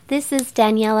This is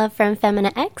Daniela from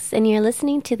Femina X, and you're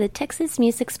listening to the Texas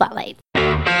Music Spotlight.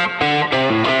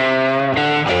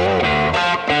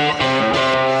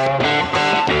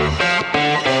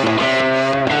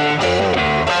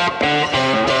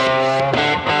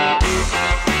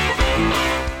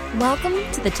 Welcome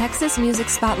to the Texas Music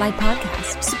Spotlight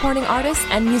podcast, supporting artists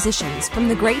and musicians from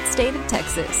the great state of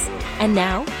Texas. And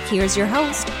now, here's your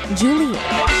host, Julian.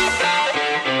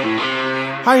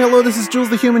 Hi, hello, this is Jules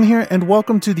the Human here, and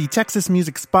welcome to the Texas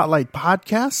Music Spotlight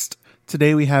podcast.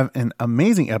 Today we have an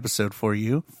amazing episode for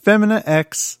you. Femina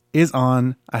X is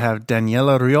on. I have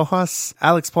Daniela Riojas,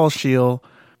 Alex Paul Scheel,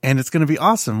 and it's going to be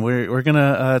awesome. We're going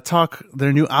to talk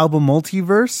their new album,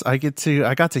 Multiverse. I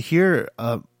got to hear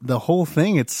the whole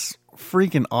thing. It's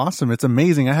freaking awesome. It's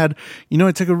amazing. It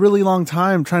took a really long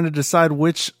time trying to decide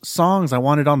which songs I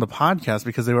wanted on the podcast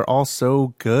because they were all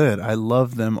so good. I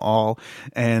love them all,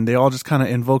 and they all just kind of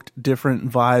invoked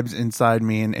different vibes inside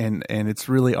me, and it's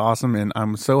really awesome, and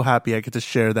I'm so happy I get to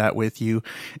share that with you,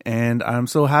 and I'm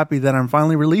so happy that I'm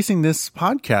finally releasing this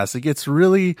podcast. It gets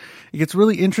really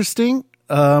interesting.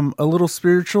 A little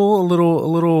spiritual, a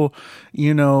little,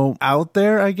 out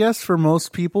there, I guess, for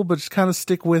most people, but just kind of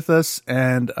stick with us.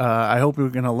 And, I hope you're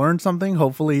going to learn something.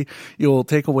 Hopefully you'll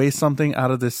take away something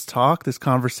out of this talk, this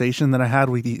conversation that I had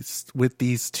with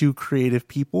these two creative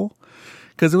people.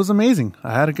 Because it was amazing.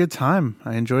 I had a good time.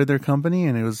 I enjoyed their company,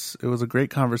 and it was a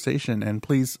great conversation. And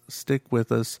please stick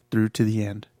with us through to the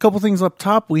end. A couple things up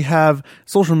top. We have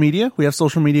social media. We have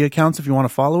social media accounts if you want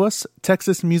to follow us.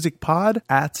 Texas Music Pod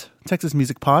at Texas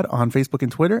Music Pod on Facebook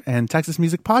and Twitter, and Texas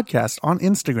Music Podcast on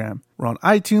Instagram. We're on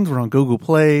iTunes. We're on Google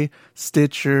Play,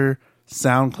 Stitcher,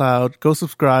 SoundCloud. Go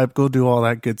subscribe, go do all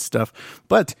that good stuff.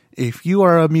 But if you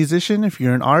are a musician, if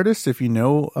you're an artist, if you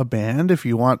know a band, if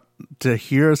you want to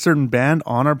hear a certain band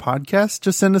on our podcast,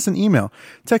 just send us an email.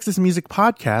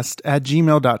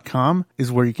 texasmusicpodcast@gmail.com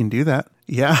is where you can do that.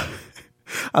 Yeah.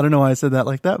 I don't know why I said that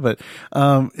like that, but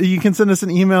you can send us an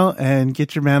email and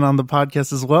get your band on the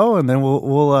podcast as well, and then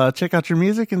we'll check out your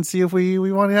music and see if we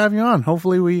want to have you on.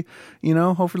 Hopefully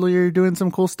hopefully you're doing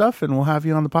some cool stuff, and we'll have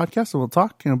you on the podcast, and we'll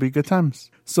talk, and it'll be good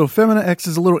times. So Femina X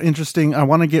is a little interesting. I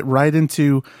want to get right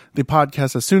into the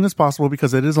podcast as soon as possible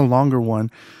because it is a longer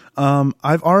one.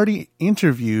 I've already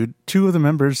interviewed two of the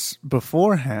members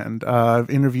beforehand. I've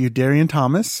interviewed Darian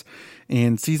Thomas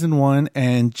in season 1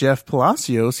 and Jeff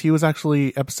Palacios. He was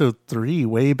actually episode 3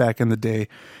 way back in the day.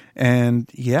 And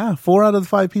yeah, 4 out of the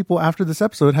 5 people after this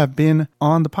episode have been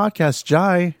on the podcast.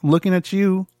 Jai, looking at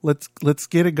you. Let's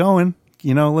get it going.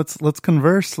 Let's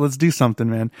converse. Let's do something,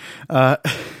 man.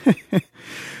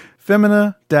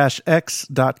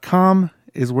 Femina-x.com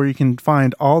is where you can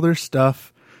find all their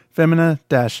stuff.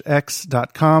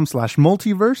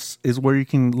 Femina-x.com/multiverse is where you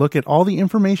can look at all the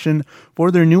information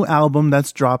for their new album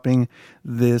that's dropping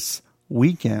this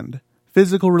weekend.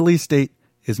 Physical release date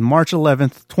is March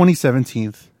 11th,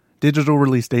 2017. Digital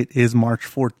release date is March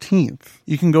 14th.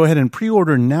 You can go ahead and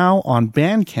pre-order now on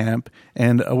Bandcamp,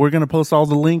 and we're going to post all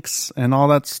the links and all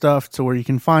that stuff to where you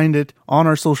can find it on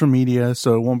our social media,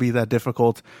 so it won't be that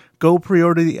difficult. Go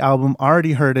pre-order the album. I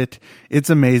already heard it. It's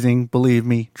amazing. Believe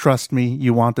me. Trust me.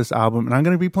 You want this album. And I'm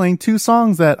going to be playing 2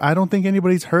 songs that I don't think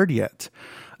anybody's heard yet.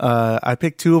 I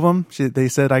picked 2 of them. They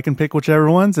said I can pick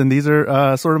whichever ones, and these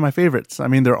are sort of my favorites. I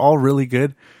mean, they're all really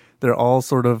good. They're all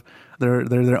sort of they're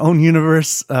their own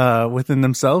universe within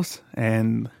themselves,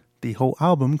 and the whole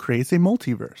album creates a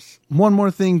multiverse. One more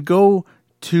thing, go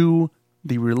to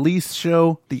the release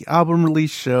show, the album release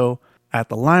show at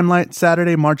the Limelight,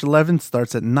 Saturday, March 11th,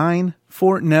 starts at 9,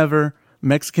 Fort Never,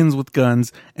 Mexicans with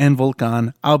Guns, and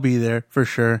Volcan. I'll be there for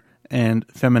sure, and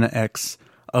Femina X,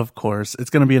 of course. It's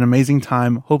going to be an amazing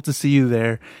time. Hope to see you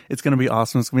there. It's going to be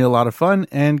awesome. It's going to be a lot of fun,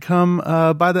 and come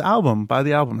buy the album.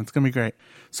 It's going to be great.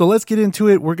 So let's get into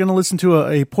it. We're going to listen to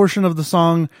a portion of the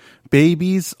song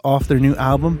Babies off their new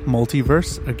album,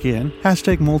 Multiverse. Again,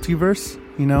 hashtag Multiverse,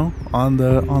 on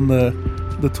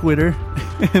the Twitter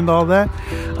and all that.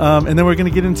 And then we're going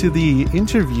to get into the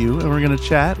interview, and we're going to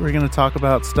chat. We're going to talk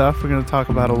about stuff. We're going to talk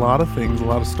about a lot of things, a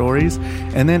lot of stories.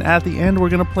 And then at the end, we're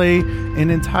going to play an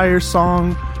entire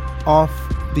song off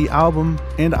the album,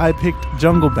 and I picked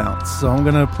Jungle Bounce. So I'm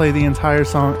going to play the entire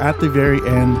song at the very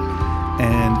end,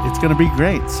 and it's going to be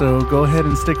great. So go ahead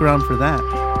and stick around for that.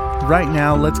 Right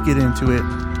now, let's get into it.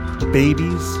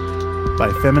 Babies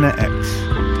by Femina X.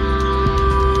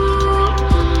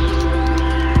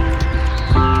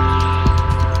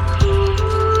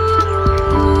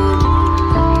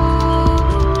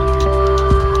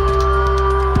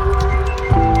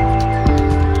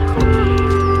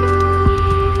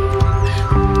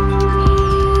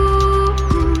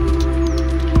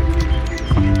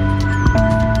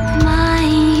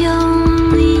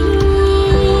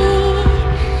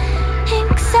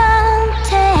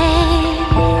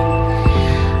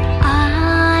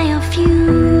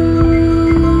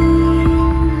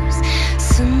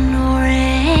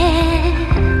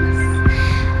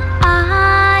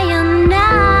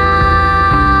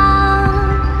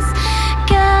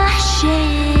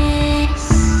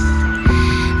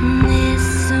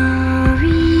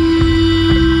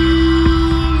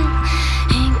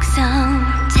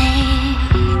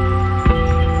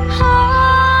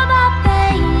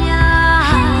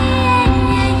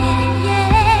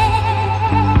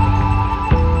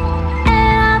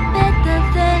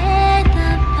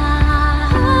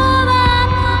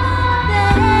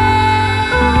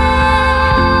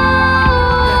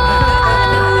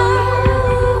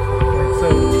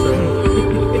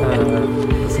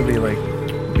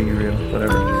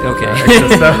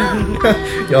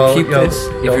 y'all, Keep y'all, this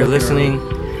if y'all you're looking listening.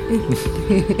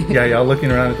 Yeah, y'all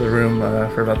looking around at the room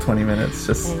for about 20 minutes,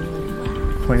 just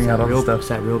pointing out all the stuff. Is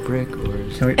that real brick or?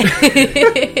 Can we...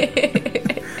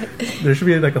 There should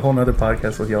be like a whole nother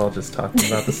podcast with y'all just talking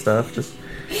about the stuff. Just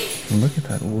look at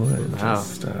that wood. Wow.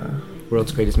 Just,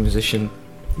 World's greatest musician.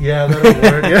 yeah, that'll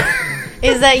work. Yeah.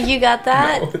 Is that you got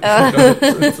that? No,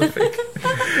 it's a fake.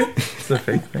 It's a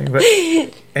fake thing. But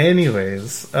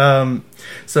anyways,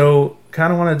 so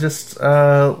kind of want to just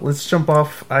let's jump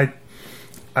off.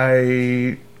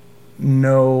 I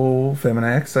know Femina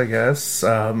X, I guess.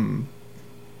 I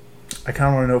kind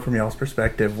of want to know from y'all's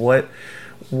perspective,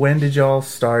 when did y'all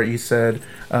start? You said,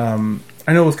 I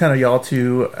know it was kind of y'all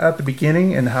two at the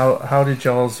beginning, and how did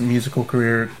y'all's musical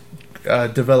career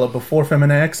develop before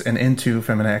Femina X and into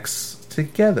Femina X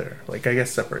together? Like, I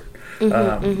guess separate.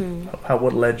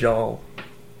 What led y'all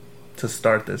to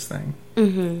start this thing?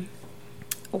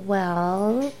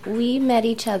 Well, we met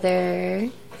each other,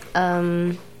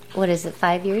 5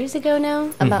 years ago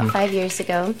now? About 5 years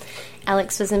ago.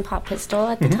 Alex was in Pop Pistol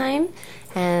at the time,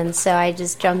 and so I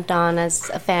just jumped on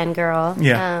as a fangirl.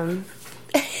 Yeah.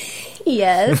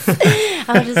 Yes.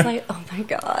 I was just like, oh my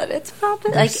god, it's Pop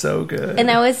Pistol. Like, so good. And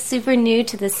I was super new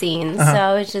to the scene, so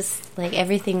I was just like,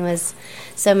 everything was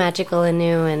so magical and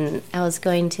new, and I was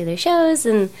going to their shows,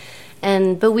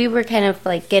 but we were kind of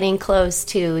like getting close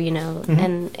to,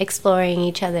 and exploring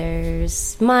each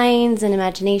other's minds and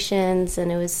imaginations,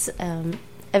 and it was a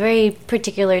very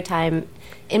particular time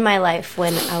in my life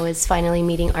when I was finally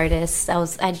meeting artists. I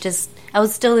was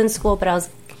still in school, but I was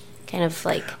kind of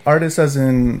like... Artists as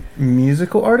in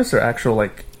musical artists or actual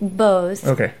like... Both.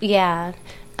 Okay. Yeah.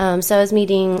 So I was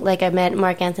meeting, I met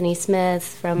Mark Anthony Smith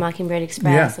from Mockingbird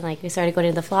Express, and we started going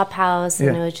to the Flop House,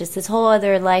 and it was just this whole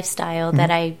other lifestyle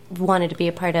that I wanted to be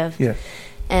a part of. Yeah.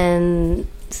 And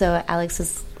so Alex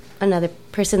was another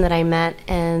person that I met,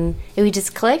 and we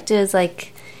just clicked. It was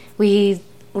like we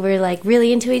were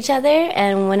really into each other,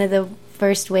 and one of the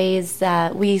first ways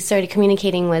that we started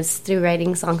communicating was through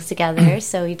writing songs together.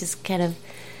 So we just kind of...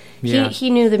 Yeah. He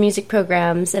knew the music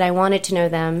programs, and I wanted to know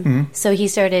them. So he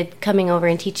started coming over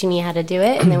and teaching me how to do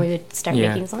it, and then we would start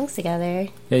making songs together.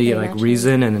 Yeah, you get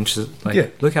Reason, and then just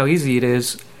look how easy it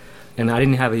is. And I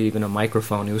didn't have even a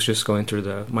microphone. It was just going through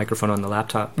the microphone on the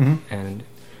laptop. And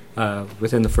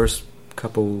within the first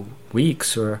couple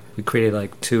weeks, we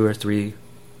created 2 or 3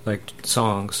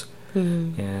 songs,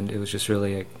 and it was just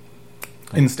really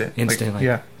instant.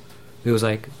 Yeah, it was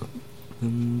like.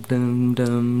 Dum,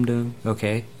 dum, dum.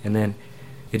 Okay, and then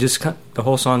it just the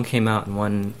whole song came out in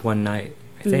one night,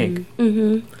 I think.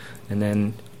 And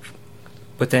then,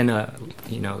 but then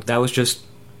that was just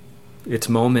its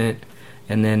moment,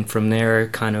 and then from there,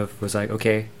 it kind of was like,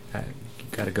 okay, I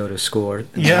got to go to school. Or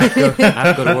I have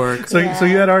to go to work. So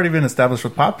you had already been established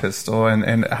with Pop Pistol,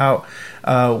 and how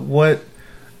what.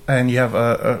 And you have,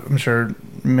 I'm sure,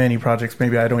 many projects.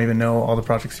 Maybe I don't even know all the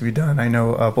projects you've done. I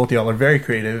know both of y'all are very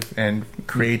creative and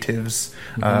creatives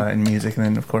in music, and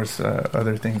then, of course,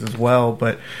 other things as well.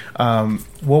 But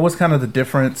what was kind of the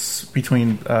difference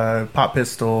between Pop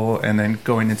Pistol and then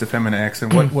going into Femina X?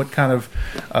 And what kind of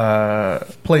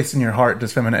place in your heart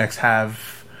does Femina X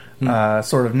have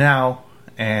sort of now,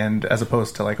 and as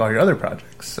opposed to all your other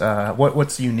projects?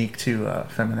 What's unique to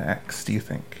Femina X, do you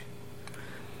think?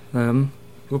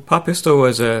 Well, Pop Pistol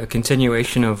was a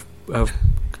continuation of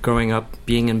growing up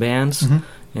being in bands,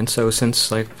 and so since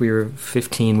we were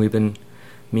 15,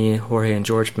 me, Jorge, and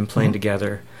George been playing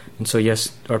together, and so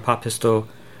yes, our Pop Pistol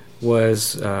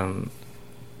was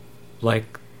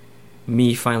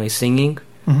me finally singing,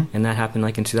 and that happened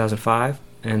in 2005,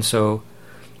 and so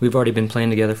we've already been playing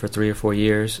together for 3 or 4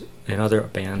 years in other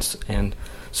bands, and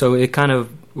so it kind of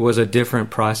was a different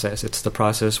process. It's the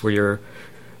process where you're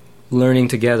learning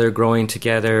together, growing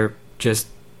together, just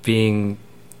being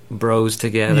bros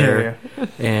together.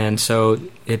 And so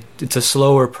it's a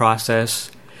slower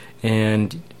process,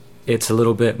 and it's a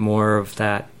little bit more of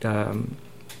that kind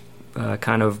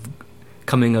of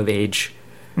coming of age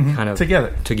kind of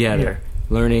together.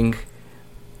 Learning.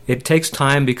 It takes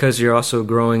time because you're also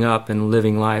growing up and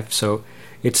living life, so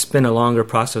it's been a longer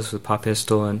process with Pop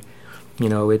Pistol, and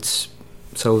it's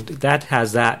so that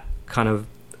has that kind of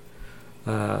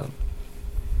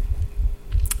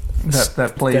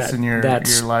that place in your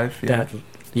life, that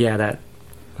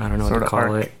I don't know what to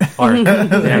call it, arc,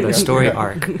 the story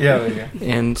arc,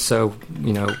 and so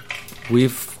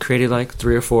we've created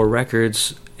 3 or 4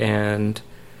 records, and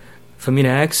Femina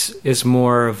X is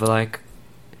more of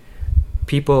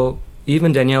people,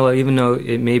 even Daniela, even though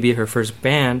it may be her first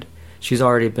band, she's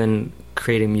already been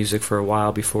creating music for a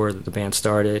while before the band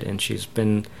started, and she's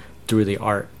been through the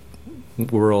art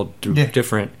world through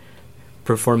different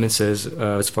performances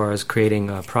as far as creating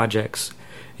projects.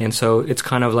 And so it's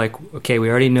kind of like, okay, we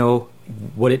already know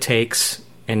what it takes,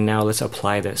 and now let's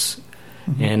apply this.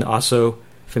 Mm-hmm. And also,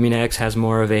 Femina X has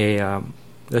more of a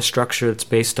structure that's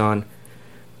based on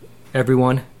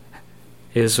everyone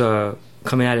is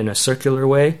coming at it in a circular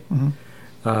way.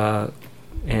 Mm-hmm.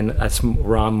 And that's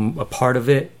where I'm a part of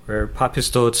it. Where Pop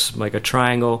Pistol, it's like a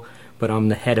triangle, but I'm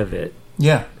the head of it.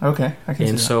 Yeah, okay. I can see that.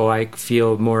 And so I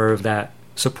feel more of that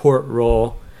support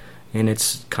role, and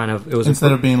it's kind of...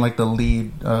 Instead of being like the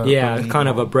lead... kind role.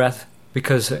 of a breath,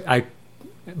 because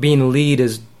being a lead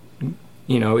is,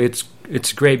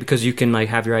 it's great because you can like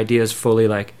have your ideas fully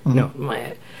like,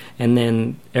 and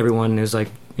then everyone is like,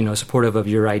 supportive of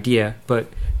your idea, but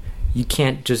you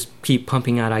can't just keep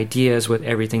pumping out ideas with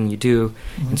everything you do.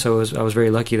 Mm-hmm. And so I was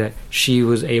very lucky that she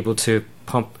was able to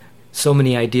pump so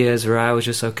many ideas where I was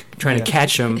just like trying to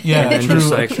catch them. Yeah, and true,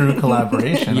 just like true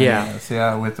collaboration.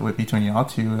 Yeah. With between y'all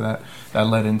two, that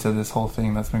led into this whole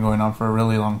thing that's been going on for a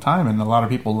really long time, and a lot of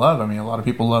people love. A lot of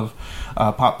people love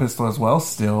Pop Pistol as well.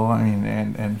 Still,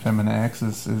 and Femina X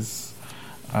is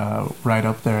right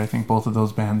up there. I think both of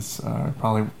those bands are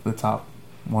probably the top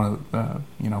one of the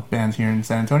bands here in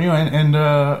San Antonio and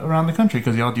around the country,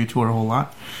 because y'all do tour a whole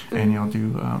lot, and y'all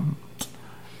do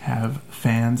have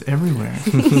fans everywhere.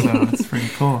 So it's pretty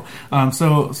cool.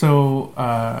 So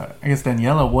I guess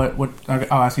Daniela, what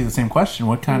I'll ask you the same question.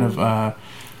 What kind of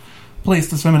place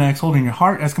does Femina X hold in your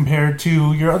heart as compared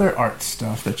to your other art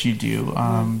stuff that you do?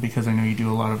 Because I know you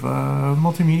do a lot of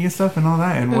multimedia stuff and all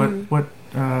that. And what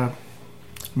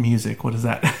music? What does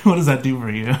that do for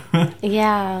you?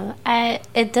 Yeah,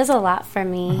 it does a lot for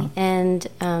me, and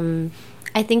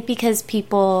I think because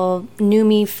people knew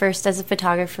me first as a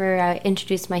photographer, I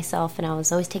introduced myself, and I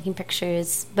was always taking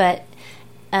pictures. But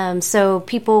so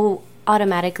people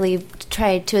automatically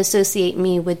tried to associate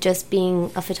me with just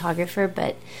being a photographer.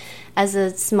 But as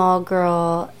a small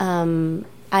girl,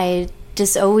 I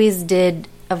just always did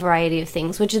a variety of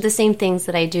things, which are the same things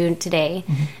that I do today.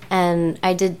 Mm-hmm. And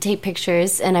I did take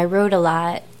pictures, and I wrote a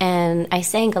lot, and I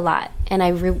sang a lot, and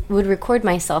I would record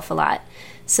myself a lot.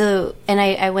 So, and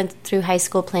I went through high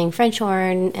school playing French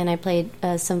horn, and I played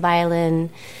some violin,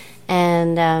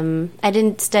 and I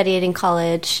didn't study it in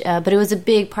college, but it was a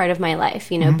big part of my life.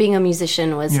 Being a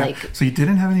musician was like... So you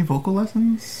didn't have any vocal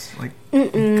lessons, like,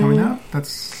 coming up?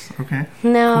 That's... Okay.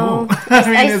 No. Cool.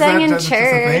 I sang in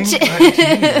church.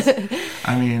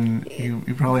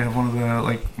 You probably have one of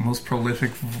the most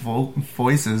prolific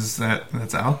voices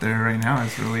that's out there right now.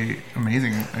 It's really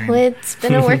amazing. Well, it's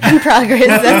been a work in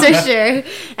progress, that's for sure.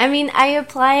 I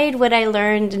applied what I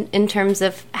learned in terms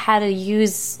of how to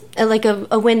use a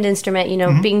wind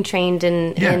instrument, being trained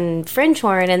in French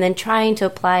horn, and then trying to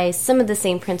apply some of the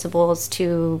same principles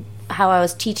to how I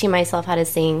was teaching myself how to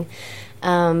sing.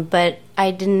 But I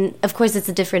didn't, of course it's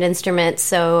a different instrument,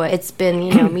 so it's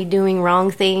been, me doing wrong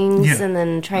things and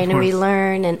then trying to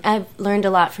relearn. And I've learned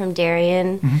a lot from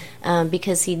Darian,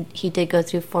 because he did go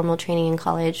through formal training in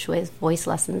college with voice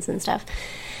lessons and stuff.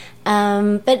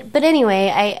 But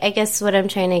anyway, I guess what I'm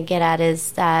trying to get at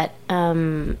is that,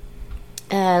 I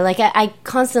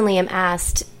constantly am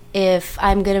asked if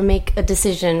I'm going to make a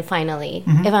decision finally,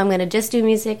 if I'm going to just do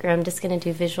music or I'm just going to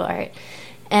do visual art.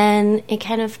 And it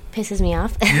kind of pisses me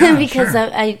off because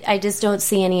I just don't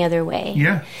see any other way.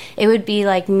 Yeah. It would be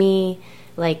like me,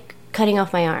 cutting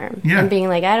off my arm and being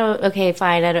like,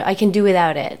 I can do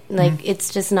without it.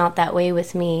 It's just not that way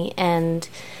with me. And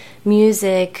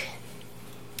music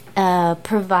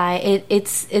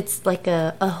it's like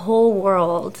a whole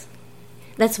world.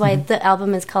 That's why the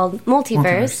album is called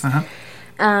Multiverse.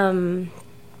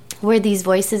 Where these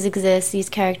voices exist, these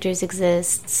characters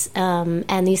exist,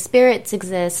 and these spirits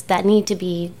exist that need to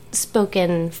be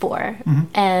spoken for.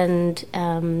 And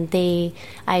they're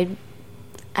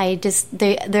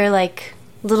like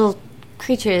little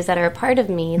creatures that are a part of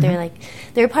me.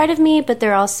 They're a part of me, but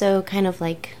they're also kind of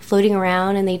like floating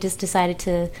around, and they just decided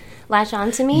to latch on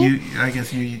to me. I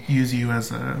guess you use you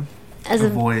as a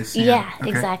voice. Yeah, okay,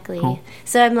 exactly. Cool.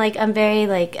 So I'm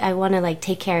very I want to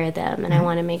take care of them, and I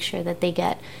want to make sure that they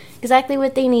get exactly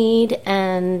what they need,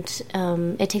 and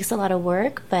it takes a lot of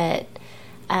work, but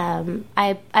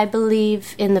I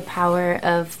believe in the power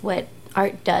of what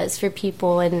art does for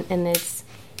people and its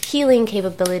healing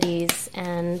capabilities,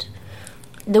 and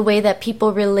the way that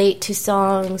people relate to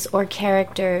songs or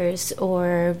characters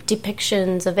or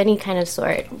depictions of any kind of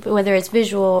sort, whether it's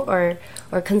visual or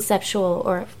conceptual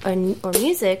or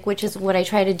music, which is what I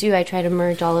try to do. I try to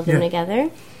merge all of them together.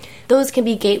 Those can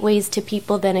be gateways to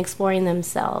people then exploring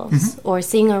themselves or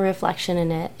seeing a reflection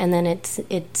in it, and then it's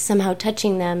somehow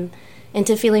touching them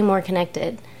into feeling more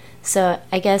connected. So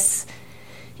I guess,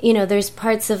 you know, there's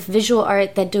parts of visual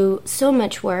art that do so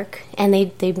much work, and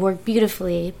they work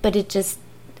beautifully, but it's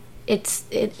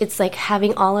like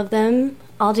having all of them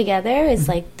all together is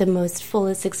like the most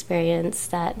fullest experience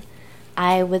that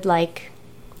I would like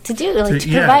to do, like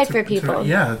to provide for people.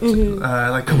 I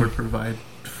like the word provide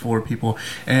for people.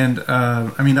 And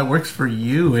I mean, that works for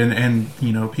you, and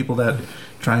you know, people that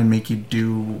try and make you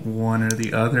do one or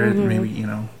the other, maybe, you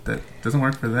know, that doesn't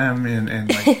work for them, and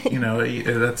like, you know,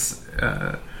 that's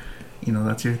you know,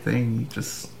 that's your thing. You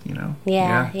just, you know,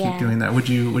 keep doing that. Would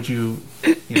you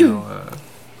you know,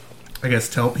 I guess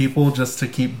tell people just to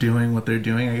keep doing what they're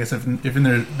doing? I guess if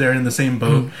they're in the same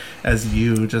boat as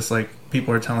you, just like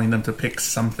people are telling them to pick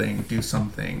something, do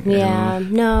something. Just try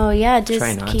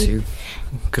not to,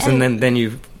 because then they're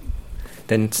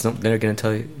going to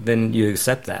tell you. Then you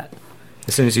accept that.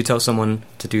 As soon as you tell someone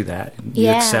to do that, you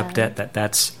accept that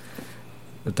that's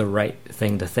the right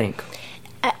thing to think.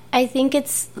 I think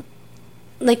it's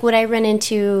like what I run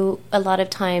into a lot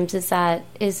of times is that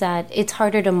it's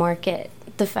harder to market.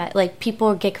 The fact, like,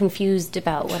 people get confused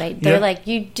about what they're like,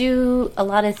 you do a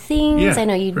lot of things. I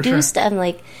know you do stuff,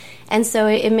 like, and so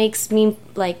it makes me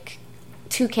like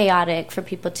too chaotic for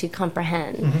people to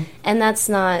comprehend, and that's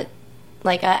not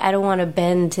like I don't want to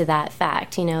bend to that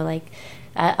fact, you know. Like,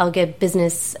 I'll get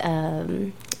business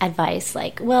advice,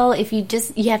 like, well, if you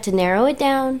have to narrow it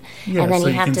down, and then so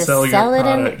you have to sell it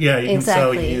in, you can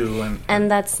sell you,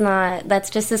 and that's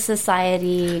just a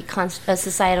societal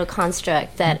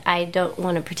construct that I don't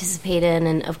want to participate in,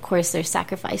 and of course there's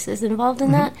sacrifices involved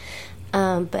in that,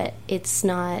 but it's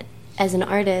not, as an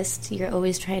artist, you're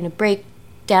always trying to break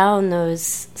down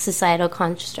those societal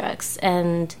constructs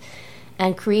and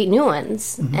create new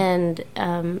ones, and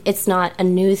it's not a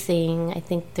new thing. I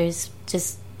think there's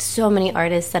just so many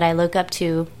artists that I look up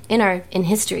to in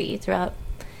history throughout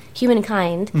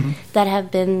humankind that have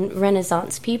been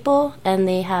Renaissance people, and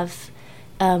they have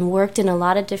worked in a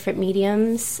lot of different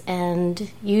mediums,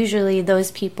 and usually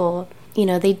those people, you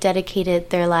know, they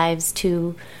dedicated their lives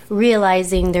to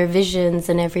realizing their visions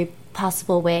in every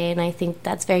possible way, and I think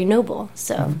that's very noble.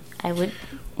 So I would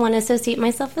want to associate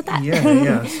myself with that.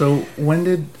 So when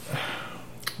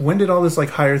did all this like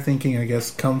higher thinking, I guess,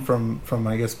 come from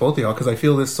I guess both of y'all? Because I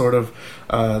feel this sort of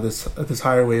this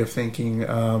higher way of thinking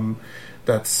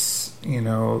that's, you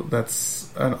know,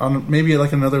 that's on maybe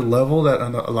like another level that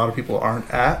a lot of people aren't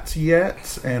at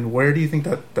yet. And where do you think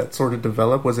that sort of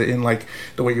developed? Was it in like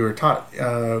the way you were taught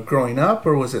growing up,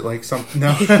 or was it like some?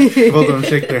 No, both of them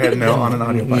shake their head no on an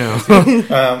audio podcast.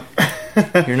 No.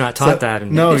 You're not taught that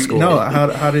in school. No.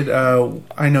 How did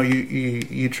I know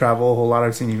you travel a whole lot?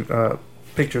 I've seen you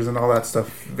pictures and all that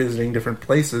stuff, visiting different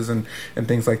places and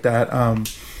things like that.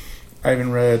 I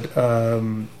even read,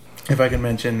 if I can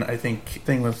mention, I think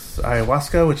thing with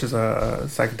ayahuasca, which is a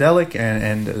psychedelic,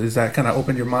 and does that kind of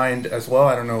opened your mind as well?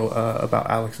 I don't know about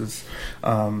Alex's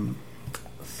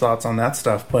thoughts on that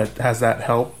stuff, but has that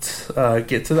helped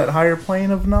get to that higher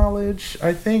plane of knowledge,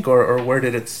 I think, or where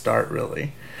did it start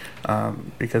really?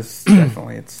 Because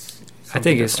definitely it's I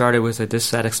think it started with a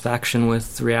dissatisfaction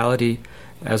with reality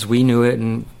as we knew it,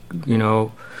 and, you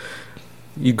know,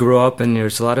 you grow up and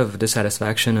there's a lot of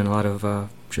dissatisfaction and a lot of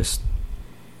just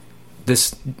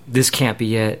this can't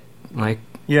be it, like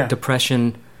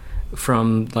depression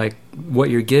from like what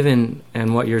you're given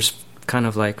and what you're kind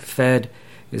of like fed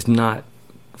is not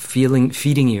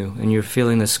feeding you, and you're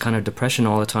feeling this kind of depression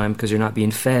all the time because you're not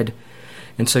being fed,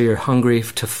 and so you're hungry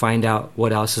to find out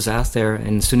what else is out there,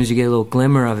 and as soon as you get a little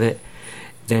glimmer of it,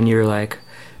 then you're like,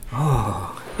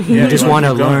 oh. You just want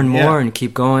to learn more and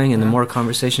keep going, and the more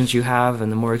conversations you have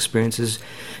and the more experiences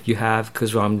you have,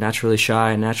 because I'm naturally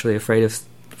shy and naturally afraid of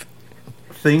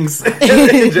things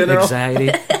in general.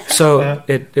 Anxiety. So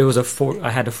it was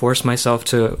I had to force myself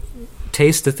to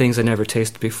taste the things I never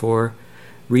tasted before,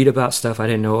 read about stuff I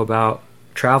didn't know about,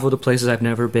 travel to places I've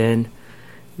never been,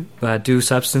 do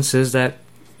substances that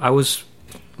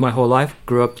my whole life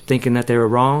grew up thinking that they were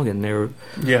wrong, and there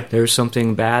was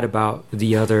something bad about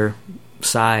the other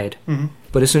side.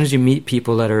 But as soon as you meet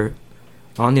people that are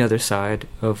on the other side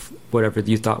of whatever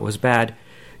you thought was bad,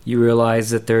 you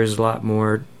realize that there's a lot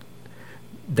more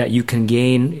that you can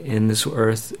gain in this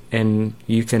earth and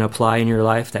you can apply in your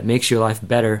life that makes your life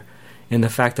better. And the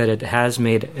fact that it has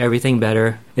made everything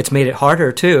better, it's made it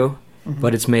harder too,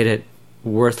 but it's made it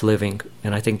worth living.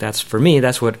 And I think that's, for me,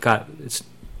 that's what got it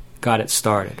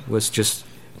started, was just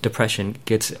depression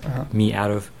gets me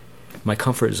out of my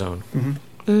comfort zone.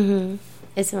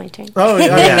 It's my turn. Oh,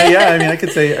 yeah. I mean, I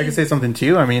could say something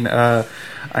too. I mean,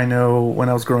 I know when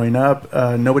I was growing up,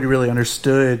 nobody really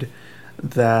understood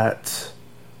that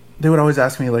they would always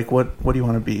ask me like, what do you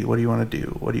want to be? What do you want to do?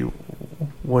 What do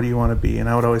you want to be? And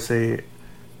I would always say,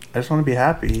 I just want to be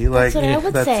happy. Like, that's what I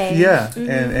would say. Yeah. Mm-hmm.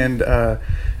 And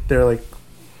they're like,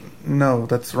 no,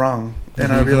 that's wrong.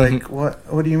 And I'd be like,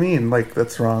 what do you mean? Like,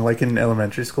 that's wrong. Like in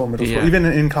elementary school, middle school, even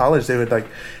in college, they would like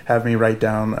have me write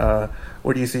down,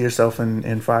 where do you see yourself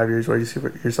in 5 years? Where do you see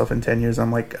yourself in 10 years?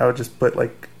 I'm like, I would just put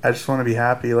like, I just want to be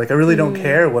happy. Like, I really don't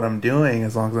care what I'm doing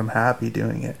as long as I'm happy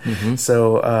doing it. Mm-hmm.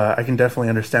 So I can definitely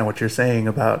understand what you're saying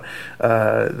about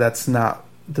that's not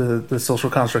the social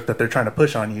construct that they're trying to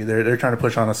push on you. They're trying to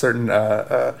push on a certain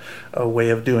a way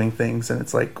of doing things, and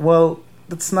it's like, well,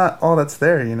 that's not all that's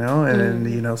there, you know.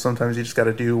 And you know, sometimes you just got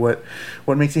to do what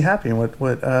makes you happy and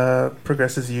what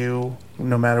progresses you,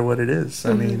 no matter what it is.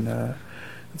 I mean,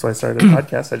 that's why I started a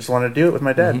podcast. I just wanted to do it with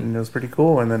my dad, and it was pretty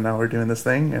cool. And then now we're doing this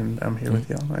thing, and I'm here with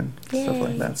you and stuff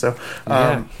like that. So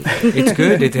it's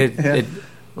good. It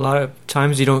a lot of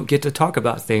times you don't get to talk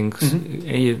about things.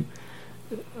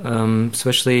 And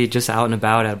especially just out and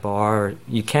about at a bar. Or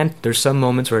you can't. There's some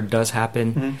moments where it does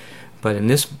happen, but in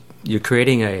this, you're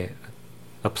creating a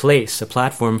place, a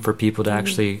platform for people to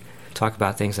actually talk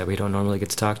about things that we don't normally get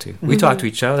to talk to. We talk to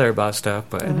each other about stuff,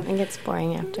 but it gets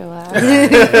boring after a while.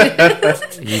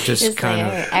 You just kind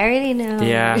of. I already know.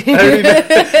 Yeah. You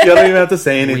don't even have to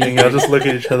say anything. You'll just look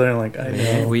at each other and like, I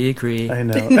know. We agree. I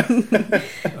know.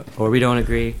 Or we don't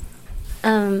agree.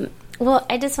 Well,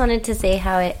 I just wanted to say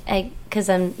how because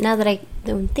now that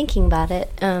I'm thinking about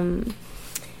it,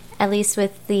 at least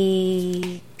with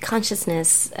the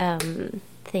consciousness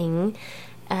thing,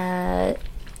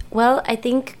 well, I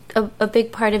think a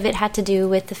big part of it had to do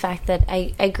with the fact that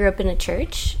I grew up in a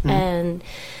church and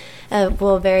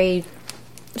very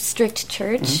strict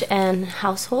church and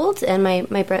household, and my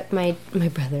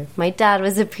dad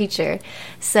was a preacher,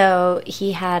 so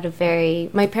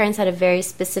my parents had a very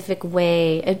specific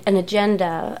way, an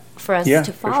agenda for us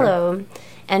to follow, for sure.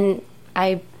 And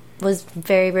I was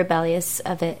very rebellious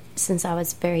of it since I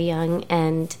was very young,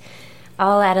 and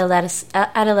all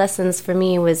adolescence for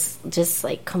me was just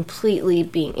like completely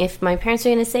being, if my parents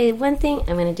were going to say one thing,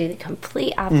 I'm going to do the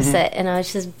complete opposite, and I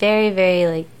was just very, very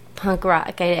like punk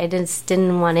rock. I just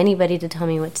didn't want anybody to tell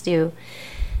me what to do,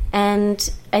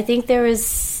 and I think there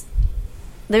was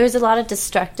a lot of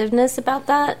destructiveness about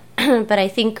that. But I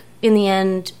think in the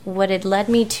end, what it led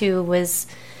me to was,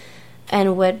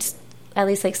 and what at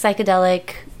least like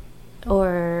psychedelic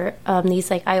or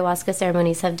these like ayahuasca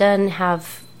ceremonies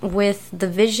have with the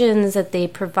visions that they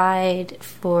provide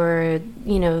for,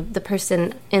 you know, the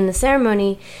person in the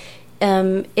ceremony.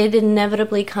 It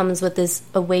inevitably comes with this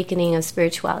awakening of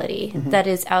spirituality that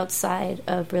is outside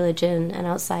of religion and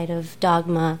outside of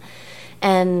dogma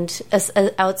and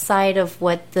outside of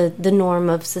what the norm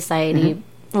of society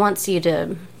wants you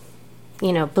to,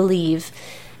 you know, believe.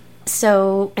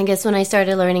 So I guess when I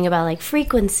started learning about like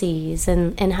frequencies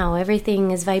and how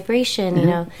everything is vibration, you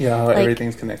know. Yeah, how like,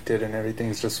 everything's connected and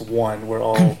everything's just one. We're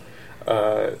all...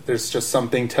 there's just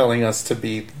something telling us to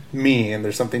be me, and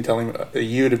there's something telling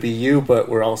you to be you, but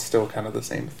we're all still kind of the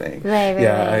same thing. Right.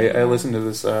 I listened to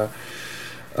this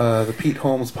the Pete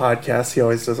Holmes podcast. He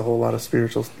always does a whole lot of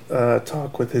spiritual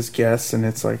talk with his guests, and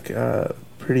it's like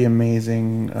pretty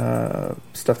amazing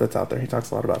stuff that's out there. He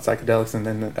talks a lot about psychedelics, and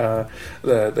then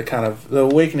the kind of the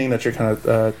awakening that you're kind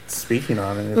of speaking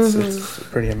on, and it's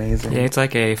pretty amazing. Yeah,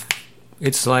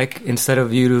 it's like instead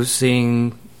of you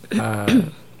seeing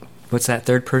what's that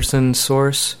third person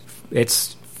source?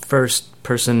 It's first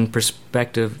person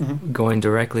perspective going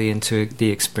directly into the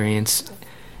experience,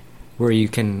 where you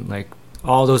can like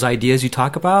all those ideas you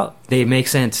talk about, they make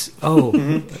sense.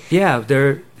 Oh, yeah,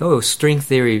 they're string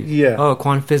theory. Yeah. Oh,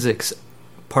 quantum physics,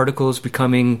 particles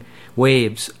becoming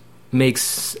waves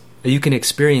makes you can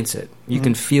experience it. You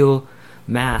can feel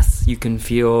math. You can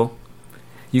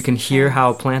hear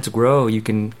how plants grow. You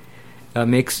can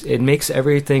makes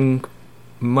everything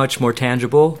much more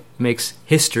tangible, makes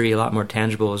history a lot more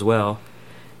tangible as well,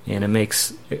 and it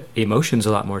makes emotions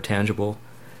a lot more tangible.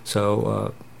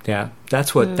 So yeah,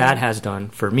 that's what that has done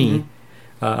for me.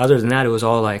 Other than that, it was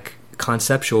all like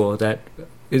conceptual. That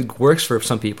it works for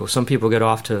some people. Some people get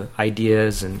off to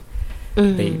ideas, and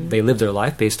they live their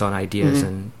life based on ideas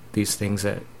and these things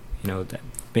that, you know, that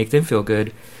make them feel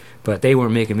good. But they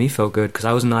weren't making me feel good because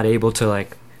I was not able to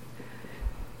like.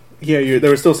 Yeah, there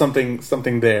was still something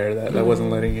there that wasn't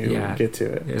letting you get to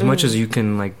it. As much as you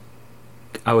can, like,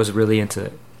 I was really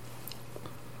into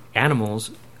animals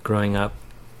growing up.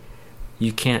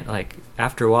 You can't, like,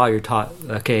 after a while you're taught,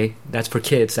 okay, that's for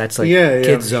kids. That's like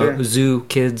kids, zoo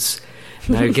kids.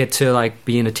 Now you get to, like,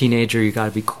 being a teenager, you got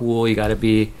to be cool, you got to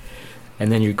be,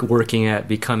 and then you're working at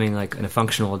becoming, like, a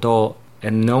functional adult.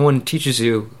 And no one teaches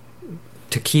you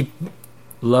to keep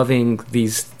loving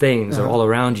these things all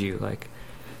around you, like,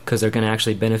 because they're going to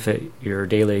actually benefit your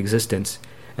daily existence.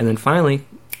 And then finally,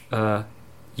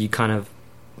 you kind of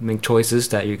make choices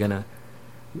that you're going to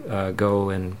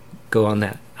go on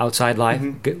that outside life,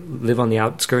 live on the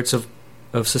outskirts of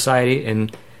society,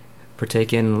 and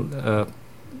partake in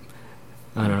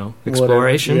I don't know,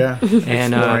 exploration.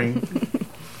 And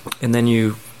and then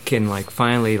you can like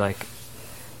finally like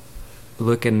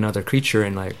look at another creature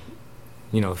and like,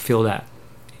 you know, feel that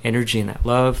energy and that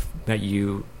love that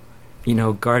you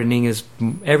know, gardening is,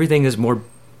 everything is more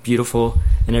beautiful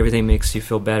and everything makes you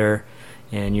feel better,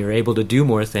 and you're able to do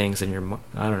more things, and you're,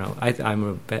 I don't know,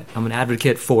 I'm an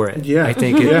advocate for it. I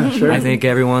think I think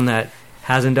everyone that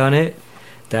hasn't done it,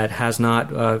 that has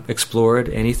not explored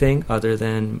anything other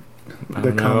than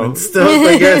the common stuff,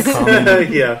 I guess.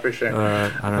 Yeah, for sure. I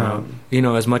don't know. You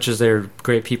know, as much as they're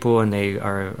great people and they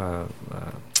are,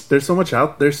 there's so much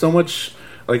there's so much.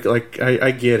 Like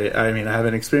I get it. I mean, I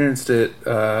haven't experienced it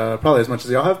probably as much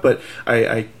as y'all have, but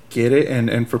I get it.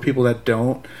 And for people that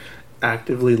don't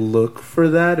actively look for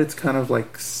that, it's kind of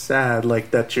like sad,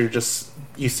 like that you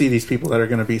see these people that are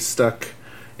going to be stuck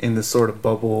in this sort of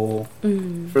bubble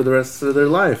for the rest of their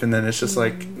life, and then it's just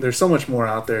like there's so much more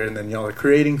out there, and then y'all are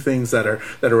creating things that are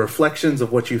reflections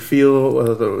of what you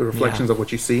feel, the reflections of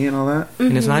what you see, and all that.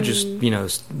 And it's not just, you know,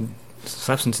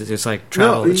 substances. It's like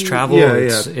travel. It's travel.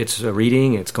 It's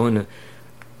reading. It's going to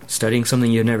studying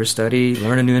something you've never studied.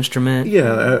 Learn a new instrument.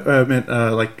 Yeah, I meant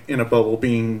like in a bubble,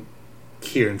 being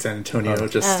here in San Antonio,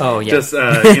 just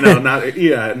you know,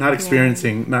 not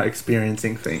experiencing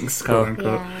things, quote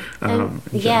unquote.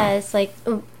 It's like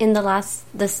in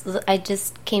the I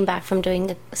just came back from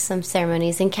doing some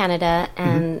ceremonies in Canada,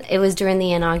 and it was during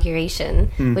the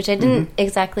inauguration, which I didn't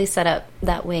exactly set up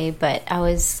that way, but I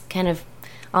was kind of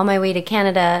on my way to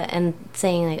Canada and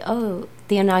saying like, oh,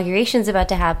 the inauguration's about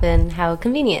to happen, how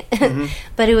convenient.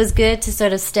 But it was good to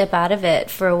sort of step out of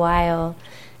it for a while.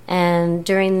 And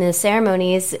during the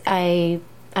ceremonies, the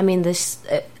ceremonies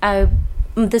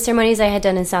I had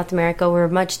done in South America were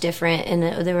much different, and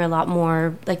there were a lot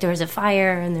more, like there was a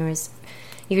fire, and you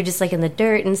were just like in the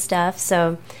dirt and stuff.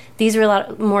 So these were a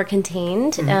lot more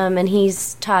contained. And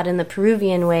he's taught in the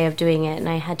Peruvian way of doing it,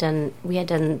 and we had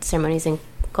done ceremonies in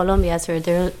Colombia, so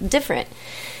they're different.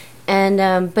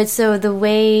 And but so the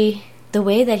way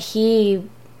that he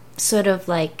sort of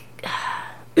like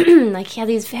like he had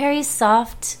these very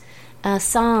soft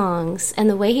songs, and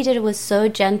the way he did it was so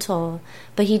gentle,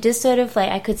 but he just sort of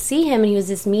like, I could see him, and he was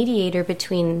this mediator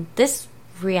between this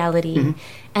reality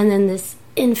and then this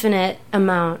infinite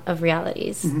amount of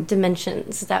realities,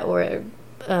 dimensions that were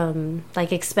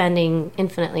like expanding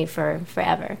infinitely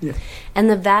forever. And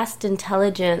the vast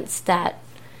intelligence that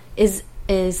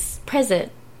is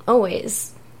present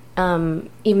always,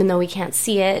 even though we can't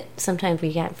see it. Sometimes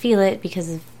we can't feel it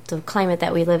because of the climate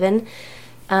that we live in,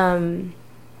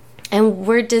 and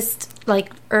we're just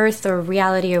like Earth or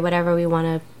reality or whatever we want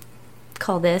to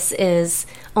call this is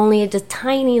only a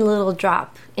tiny little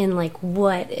drop in like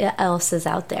what else is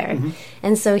out there.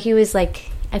 And so he was like,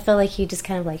 I felt like he just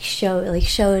kind of like showed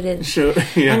it,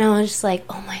 and I was just like,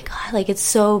 oh my god, like it's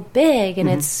so big, and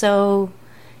it's so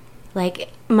like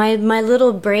my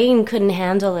little brain couldn't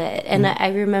handle it. And I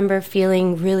remember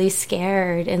feeling really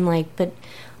scared and like, but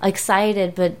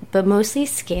excited, but mostly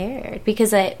scared,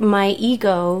 because my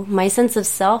ego, my sense of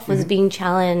self was being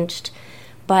challenged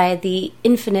by the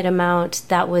infinite amount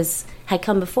that had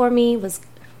come before me, was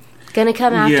gonna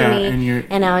come after me,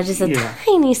 and I was just a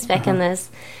tiny speck in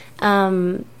this.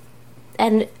 And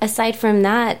aside from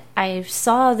that, I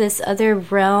saw this other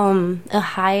realm, a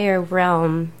higher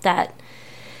realm that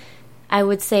I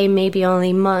would say maybe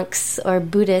only monks or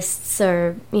Buddhists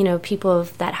or, you know, people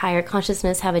of that higher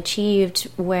consciousness have achieved,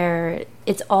 where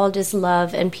it's all just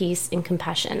love and peace and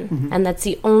compassion. And that's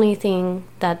the only thing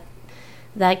that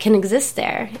can exist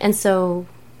there. And so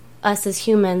us as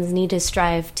humans need to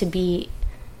strive to be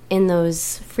in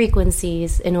those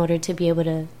frequencies in order to be able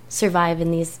to survive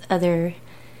in these other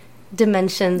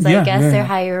dimensions, I guess. They're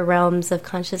higher realms of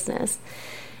consciousness.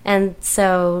 And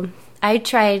so I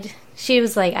tried... She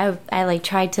was like, I like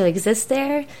tried to exist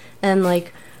there, and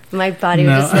like my body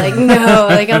was just like, no,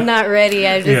 like I'm not ready.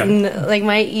 I just like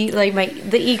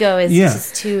the ego is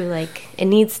just too like, it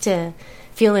needs to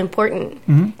feel important,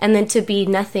 and then to be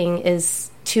nothing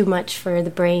is too much for the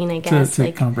brain, I guess. To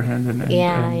like comprehend and be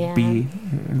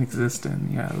and exist,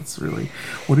 and that's really.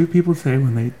 What do people say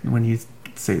when you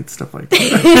say stuff like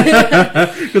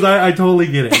that? Because I totally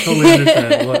get it. I totally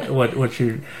understand what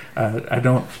you're.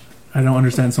 I don't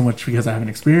understand so much because I haven't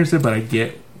experienced it, but I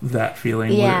get that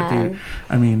feeling. Yeah.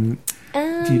 I mean,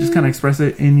 Do you just kind of express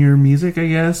it in your music, I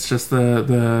guess? Just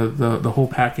the whole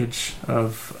package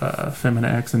of Femina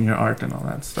X and your art and all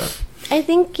that stuff. I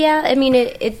think, yeah. I mean,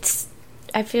 it's.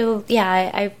 I feel,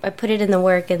 I put it in the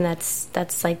work, and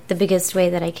that's like the biggest way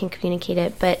that I can communicate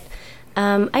it. But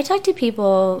I talk to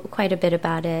people quite a bit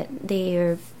about it. They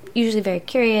are usually very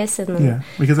curious, and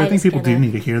because I think people do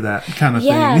need to hear that kind of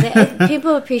thing. Yeah,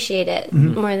 people appreciate it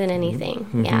more than anything.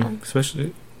 Mm-hmm. Yeah,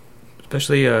 especially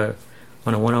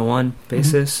on a one-on-one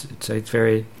basis. It's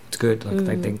good. Like,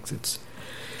 I think it's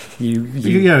you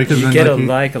get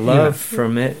a love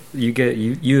from it.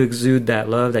 You exude that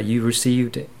love that you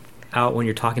received out when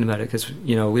you're talking about it, because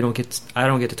I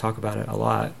don't get to talk about it a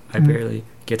lot. I barely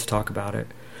get to talk about it.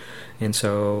 And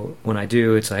so when I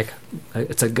do, it's like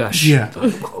it's a gush. Yeah,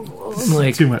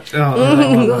 like too much.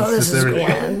 This is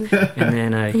grand. And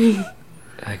then I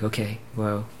go, okay,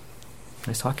 well,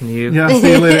 nice talking to you. Yeah,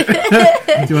 see you later.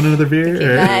 Do you want another beer?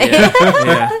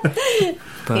 Okay,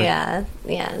 bye.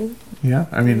 Yeah.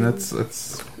 I mean, that's. I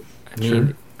mean,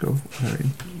 sure. Go.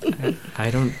 I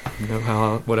don't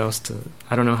know what else to.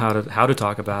 I don't know how to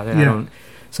talk about it. Yeah. I don't.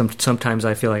 Sometimes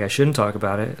I feel like I shouldn't talk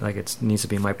about it. Like, it needs to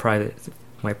be my private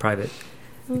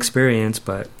experience,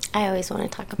 but I always want to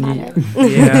talk about it.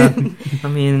 Yeah. I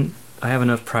mean, I have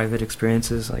enough private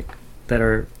experiences like that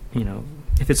are,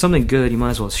 if it's something good, you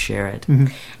might as well share it.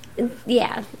 Mm-hmm.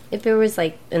 Yeah. If it was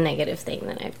like a negative thing,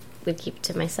 then I would keep it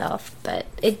to myself. But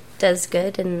it does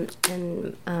good, and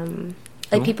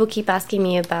like people keep asking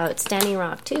me about Standing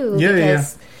Rock too,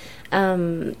 because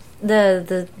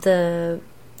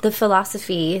the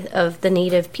philosophy of the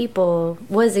Native people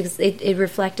was it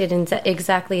reflected in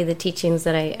exactly the teachings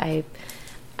that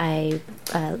I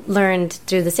learned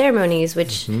through the ceremonies,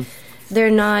 which they're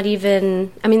not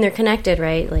even. I mean, they're connected,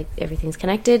 right? Like, everything's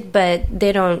connected, but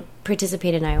they don't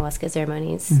participate in ayahuasca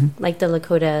ceremonies like the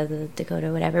Lakota, the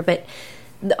Dakota, whatever. But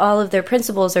all of their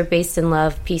principles are based in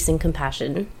love, peace, and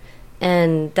compassion.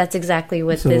 And that's exactly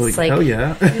what hell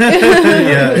yeah.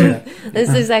 This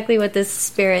is exactly what this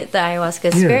spirit, the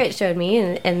ayahuasca spirit, showed me,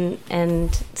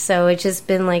 and so it's just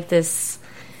been like this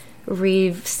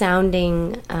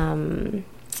resounding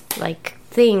like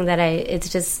thing that it's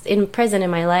just present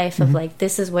in my life of like,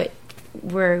 this is what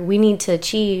we need to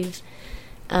achieve,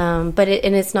 but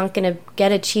it's not going to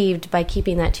get achieved by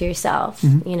keeping that to yourself.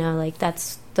 Like,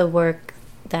 that's the work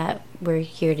that we're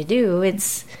here to do.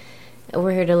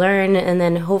 We're here to learn, and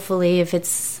then hopefully if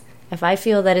I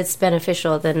feel that it's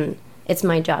beneficial, then it's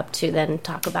my job to then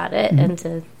talk about it and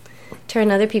to turn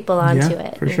other people onto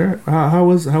it. For sure. How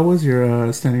was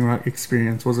your Standing Rock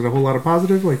experience? Was it a whole lot of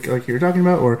positive, like you were talking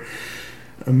about, or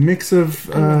a mix of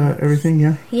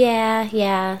everything?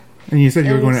 Yeah. And you said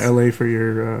you were going to LA for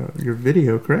your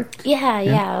video, correct?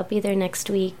 Yeah. I'll be there next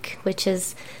week, which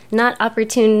is not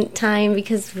opportune time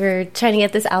because we're trying to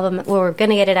get this album. Well, we're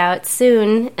going to get it out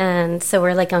soon, and so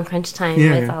we're like on crunch time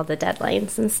with all the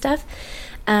deadlines and stuff.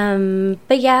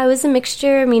 But yeah, it was a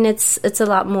mixture. I mean, it's a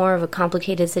lot more of a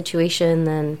complicated situation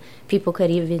than people could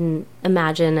even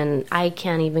imagine, and I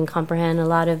can't even comprehend a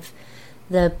lot of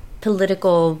the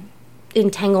political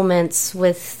entanglements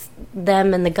with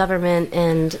them and the government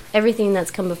and everything that's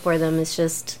come before them. Is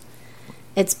just,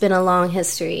 it's been a long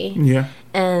history. Yeah.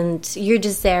 And you're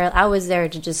just there. I was there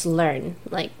to just learn.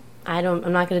 Like,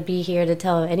 I'm not going to be here to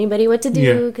tell anybody what to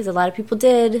do, because a lot of people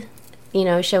did,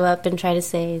 show up and try to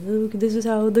say, "Look, this is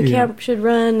how the camp should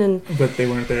run," but they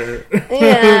weren't there from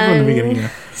the beginning. Yeah.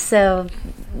 So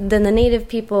then the Native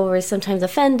people were sometimes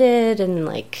offended, and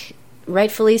like,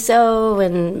 rightfully so,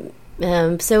 and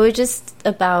so it's just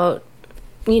about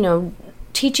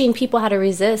teaching people how to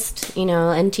resist,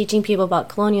 and teaching people about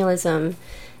colonialism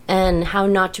and how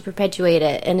not to perpetuate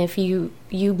it. And if you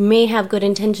may have good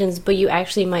intentions, but you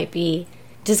actually might be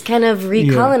just kind of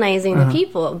recolonizing the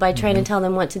people by trying to tell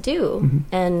them what to do,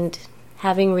 and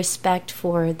having respect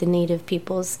for the Native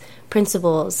people's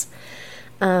principles.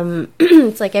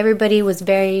 It's like everybody was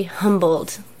very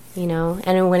humbled,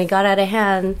 and when it got out of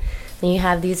hand, you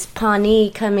have these Pawnee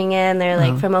coming in, they're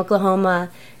like from Oklahoma,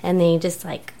 and they just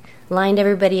like lined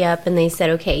everybody up, and they said,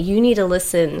 okay, you need to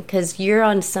listen because you're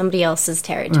on somebody else's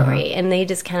territory. And they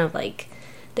just kind of like,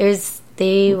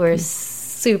 they were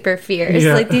super fierce,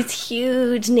 like these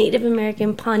huge Native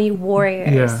American Pawnee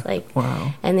warriors,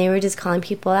 wow. And they were just calling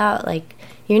people out, like,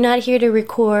 you're not here to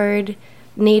record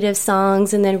Native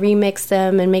songs and then remix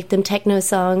them and make them techno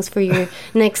songs for your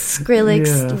next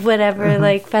Skrillex whatever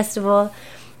like festival,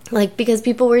 like, because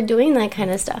people were doing that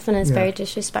kind of stuff, and it's very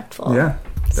disrespectful. Yeah,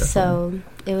 definitely. So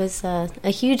it was a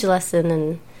huge lesson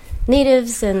in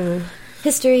Natives and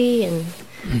history, and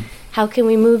how can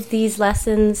we move these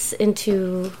lessons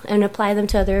into and apply them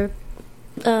to other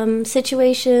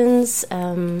situations.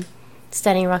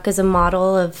 Standing Rock is a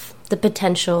model of the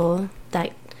potential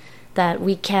that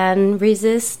we can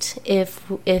resist if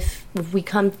we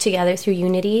come together through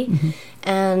unity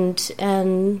and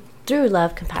through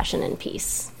love, compassion, and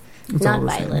peace, It's not all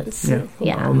the same. violence. Yeah,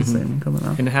 Yeah. all the same coming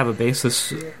out. And to have a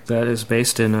basis that is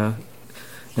based in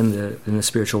the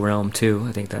spiritual realm too,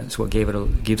 I think that's what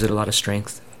gives it a lot of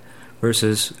strength,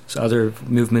 versus other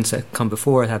movements that come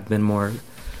before have been more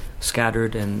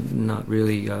scattered and not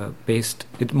really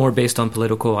more based on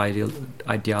political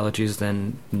ideologies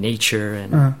than nature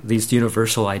and these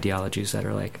universal ideologies that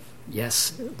are like,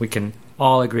 yes, we can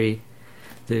all agree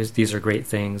these are great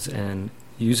things, and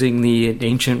using the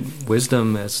ancient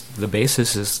wisdom as the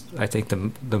basis is, I think,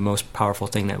 the most powerful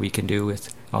thing that we can do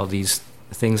with all these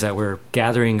things that we're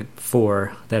gathering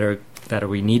for, that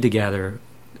we need to gather,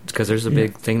 because there's a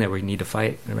big thing that we need to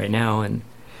fight right now, and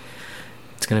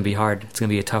it's going to be hard. It's going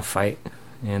to be a tough fight,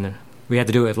 and we have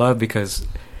to do it with love, because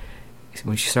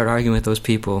when you start arguing with those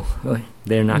people,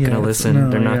 they're not going to listen.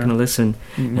 They're not going to listen,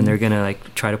 and they're going to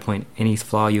like try to point any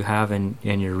flaw you have in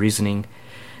your reasoning,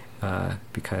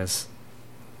 because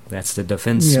that's the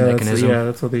defense mechanism.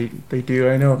 That's what they do.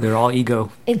 I know. They're all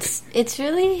ego. It's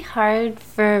really hard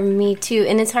for me too,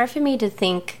 and it's hard for me to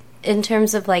think in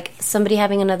terms of like somebody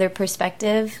having another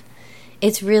perspective.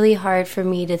 It's really hard for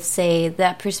me to say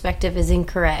that perspective is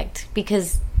incorrect,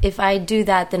 because if I do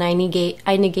that, then I negate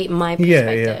my perspective.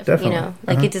 Yeah, definitely. You know,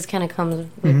 like it just kind of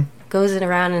goes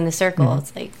around in a circle.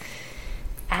 It's like,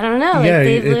 I don't know. Yeah,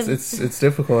 like it's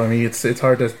difficult. I mean, it's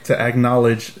hard to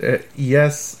acknowledge.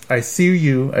 Yes, I see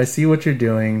you. I see what you're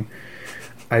doing.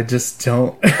 I just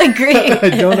don't agree. I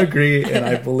don't agree, and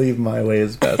I believe my way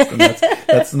is best, and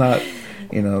that's not.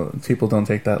 You know, people don't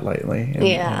take that lightly. And,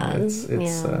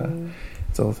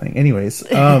 it's a whole thing. Anyways,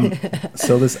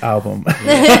 so this album,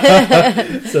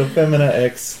 so Femina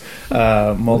X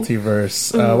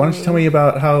Multiverse. Why don't you tell me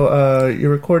about how you're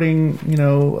recording? You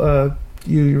know,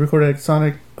 you recorded at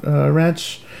Sonic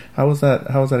Ranch. How was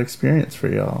that experience for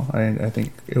y'all? I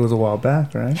think it was a while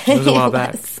back, right? It was a while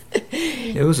back.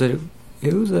 It was an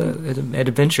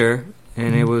adventure,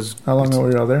 and it was. How long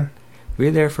were y'all there? We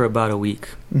were there for about a week,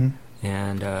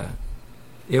 and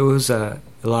it was a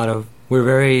lot of. We're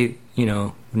very,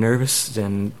 nervous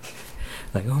and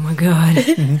like, oh my god,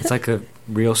 it's like a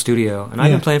real studio. And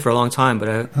I've been playing for a long time,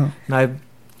 but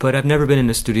I've never been in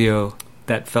a studio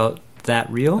that felt that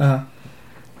real.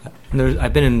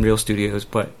 I've been in real studios,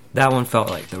 but that one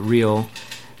felt like the real.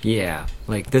 Yeah,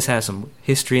 like this has some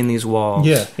history in these walls.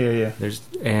 Yeah.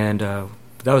 That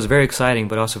was very exciting,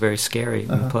 but also very scary.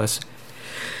 And plus,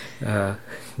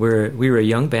 we were a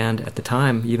young band at the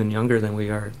time, even younger than we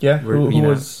are. Yeah,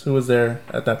 who was there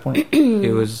at that point?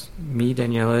 It was me,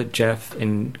 Daniela, Jeff,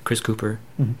 and Chris Cooper,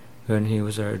 and he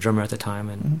was our drummer at the time.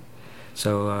 And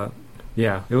so,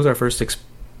 it was our first,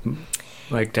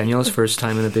 Daniela's first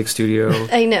time in a big studio.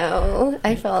 I know.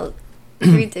 I felt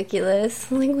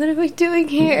ridiculous. I'm like, what are we doing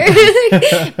here?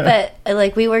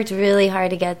 But we worked really hard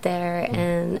to get there,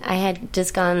 and I had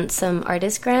just gotten some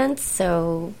artist grants,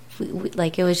 so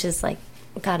it was just like,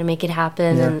 gotta make it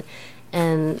happen.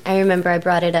 And I remember I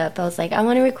brought it up. I was like, I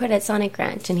want to record at Sonic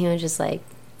Ranch, and he was just like,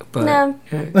 no.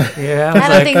 Yeah, I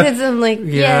don't think that's. I'm like,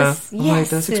 yes. Like,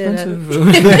 that's expensive.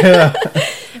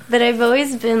 But I've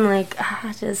always been like,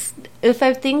 if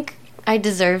I think I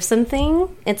deserve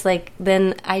something, it's like,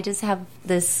 then I just have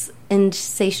this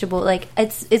insatiable,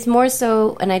 it's more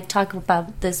so, and I talk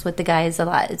about this with the guys a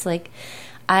lot. It's like,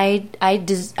 I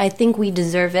think we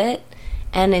deserve it,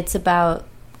 and it's about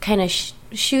kind of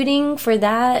shooting for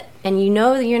that, and you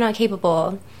know that you're not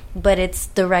capable, but it's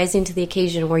the rising to the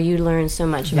occasion where you learn so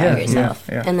much about yourself,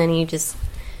 and then you just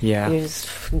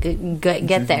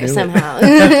get there somehow.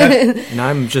 And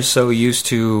I'm just so used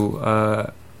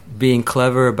to being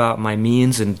clever about my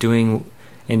means and doing,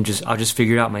 and I'll just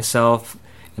figure it out myself,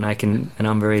 and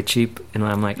I'm very cheap, and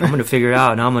I'm like, I'm gonna figure it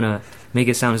out, and I'm gonna make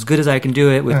it sound as good as I can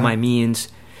do it with my means.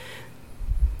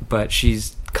 But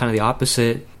she's kind of the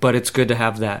opposite, but it's good to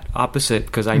have that opposite,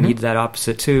 because I need that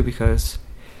opposite too, because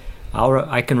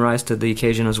I can rise to the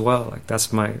occasion as well. Like,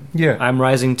 that's my I'm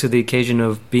rising to the occasion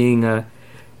of being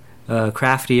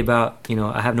crafty about,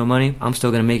 I have no money, I'm still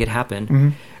going to make it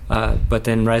happen. But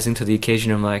then rising to the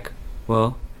occasion, I'm like,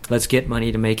 well, let's get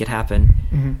money to make it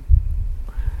happen.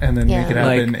 And then make it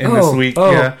happen in this week.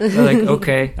 Like,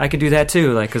 okay, I can do that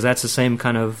too, because that's the same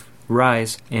kind of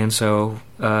rise. And so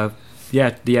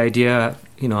the idea,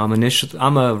 I'm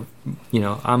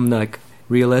like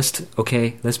realist.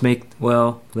 Okay, let's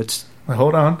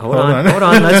hold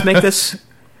on, let's make this.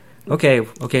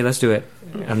 Okay, let's do it.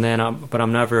 And then, but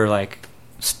I'm never like,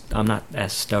 I'm not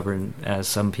as stubborn as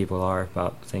some people are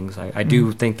about things. I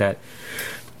do think that,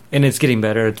 and it's getting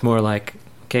better. It's more like,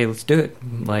 okay, let's do it.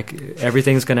 Like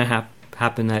everything's gonna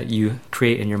happen that you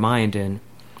create in your mind, and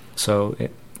so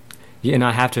and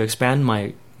I have to expand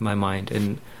my mind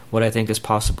and what I think is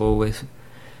possible with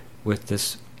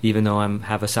this. Even though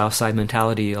have a South Side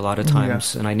mentality a lot of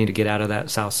times, and I need to get out of that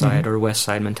South Side or West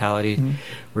Side mentality,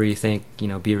 where you think,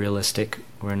 be realistic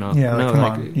or no. Yeah, no, come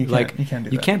on. You can't do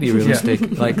that. You can't be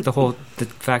realistic. Like the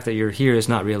fact that you're here is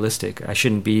not realistic. I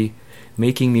shouldn't be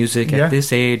making music at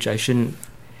this age. I shouldn't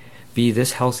be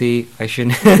this healthy. I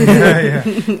shouldn't.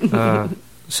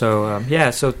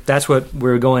 So that's what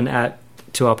we're going to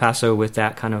El Paso with,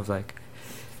 that kind of like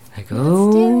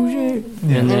oh shit.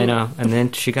 And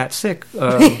then she got sick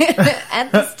at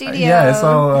the studio. Yeah, I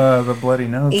saw the bloody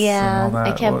notes. Yeah, and all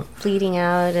that. I kept bleeding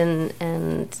out,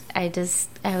 and I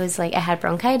was like, I had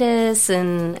bronchitis,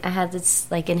 and I had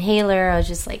this like inhaler. I was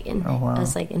just like I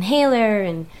was like inhaler,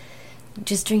 and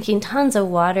just drinking tons of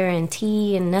water and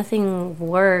tea, and nothing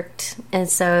worked. And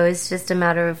so it's just a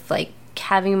matter of like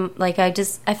having like I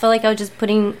felt like I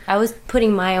was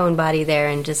putting my own body there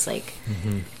and just like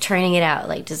turning it out,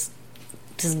 like just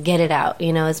get it out,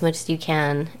 as much as you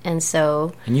can. And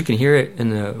you can hear it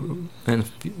in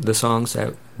the songs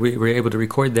that we were able to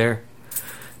record there.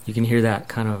 You can hear that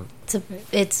kind of.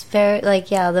 It's very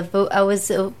like I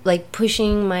was like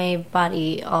pushing my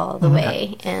body all the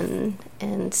way,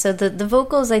 and so the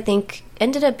vocals I think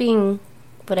ended up being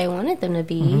what I wanted them to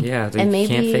be. Yeah, and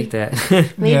maybe can't fake that.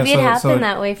 Maybe it happened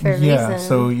that way for a reason. Yeah,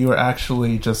 so you were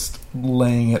actually just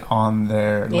laying it on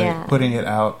there, like putting it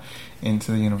out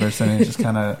into the universe, and it just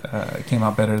kind of came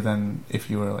out better than if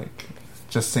you were like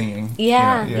just singing.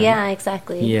 Yeah,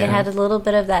 exactly. Yeah. It had a little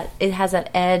bit of that. It has that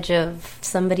edge of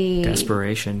somebody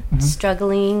desperation,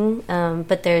 struggling,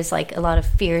 but there's like a lot of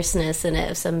fierceness in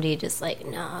it of somebody just like,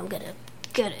 no, I'm gonna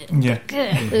get it. Yeah.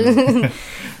 Good.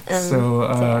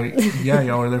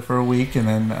 Y'all were there for a week, and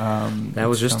then that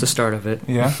was just the start of it.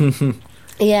 Yeah.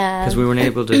 Yeah. Because we weren't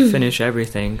able to finish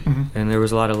everything, and there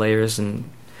was a lot of layers, and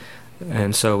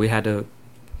so we had to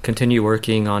continue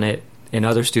working on it in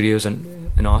other studios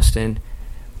in Austin,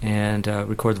 and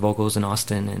record the vocals in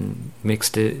Austin, and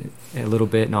mixed it a little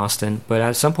bit in Austin. But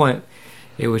at some point,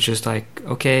 it was just like,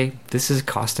 okay, this is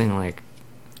costing like.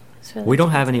 Really we don't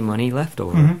have any money left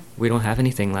over. We don't have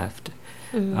anything left.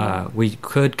 We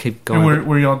could keep going. And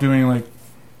were y'all doing like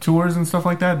tours and stuff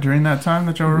like that during that time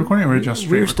that y'all were recording, or were just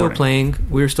straight recording?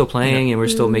 We were still playing, and we were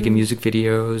still making music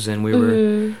videos, and we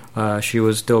were. She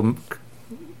was still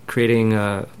creating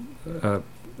art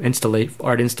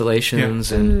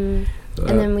installations and.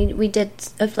 And then we did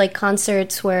like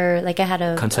concerts where like I had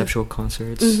a conceptual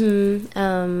concerts.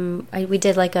 We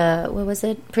did like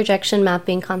projection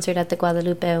mapping concert at the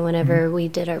Guadalupe whenever we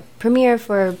did our premiere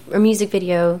for a music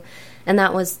video, and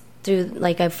that was through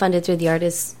I funded through the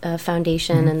Artists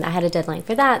Foundation, and I had a deadline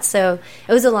for that. So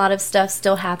it was a lot of stuff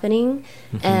still happening,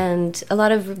 and a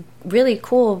lot of really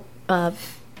cool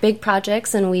big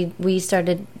projects, and we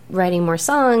started writing more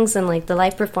songs, and like the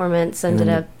live performance ended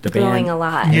up growing a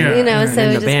lot. So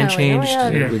and the band changed.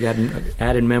 We got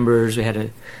added members. We had a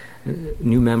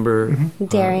new member,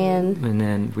 Darian, and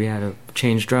then we had a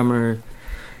change drummer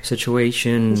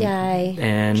situation. Jai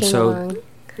and so along.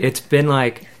 It's been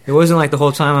like it wasn't like the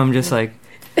whole time I'm just like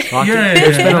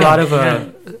there's been a lot of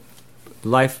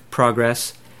life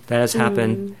progress that has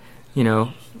happened,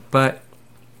 but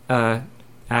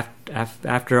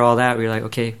after all that, we were like,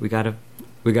 okay, we gotta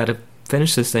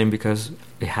finish this thing because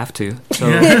we have to. So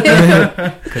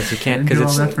because you can't, because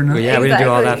it's we didn't do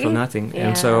all that for nothing.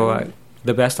 And so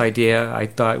the best idea I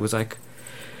thought was like,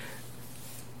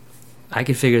 I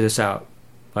could figure this out,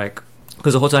 like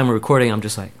because the whole time we're recording, I'm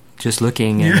just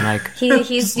looking and like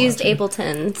he's used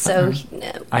Ableton, so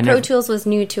Pro Tools was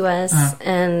new to us,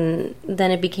 and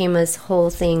then it became this whole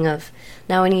thing of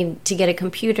now we need to get a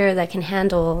computer that can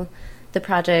handle the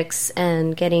projects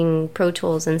and getting Pro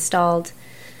Tools installed,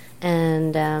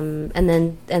 and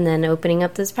then opening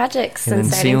up those projects and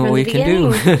starting from the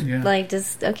beginning. Like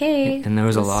just okay. And there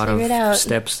was a lot of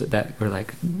steps that were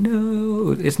like,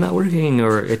 no, it's not working,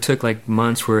 or it took like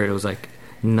months where it was like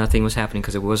nothing was happening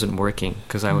because it wasn't working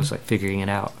because I was like figuring it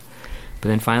out. But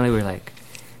then finally we were like,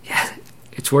 yeah,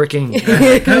 it's working.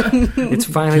 It's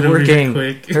finally working.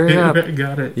 Hurry up.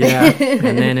 Got it. Yeah.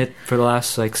 And then for the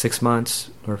last like 6 months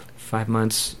or 5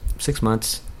 months, 6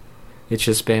 months, it's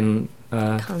just been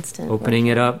constant opening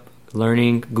it up,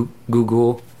 learning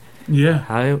Google. Yeah.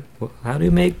 How do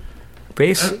you make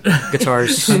bass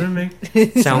guitars sound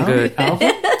good?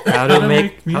 How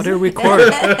to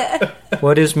record?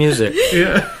 What is music?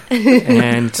 Yeah.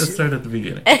 And let's start at the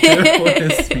beginning. What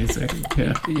is music?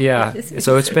 Yeah.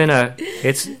 So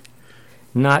it's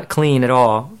not clean at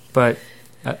all, but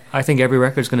I think every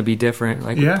record is going to be different.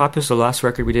 Like Pop is the last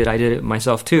record we did. I did it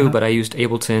myself too, but I used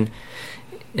Ableton,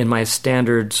 and my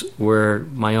standards were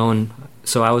my own.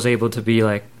 So I was able to be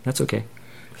like, that's okay.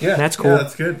 Yeah, that's cool. Yeah,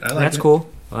 that's good. I like that's it. Cool.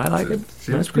 I like it.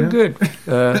 That's pretty good.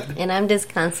 And I'm just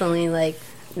constantly like,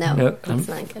 no, it's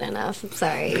not good enough. I'm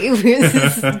sorry.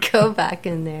 Just go back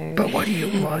in there. But what do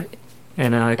you want?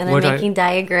 And I'm making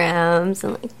diagrams.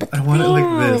 I'm like, but I want it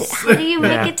like this. How do you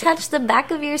make it touch the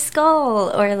back of your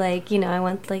skull? Or like, I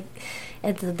want like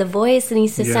the voice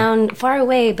needs to sound far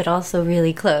away, but also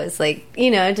really close. Like,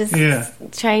 just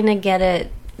trying to get it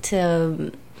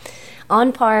to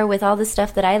on par with all the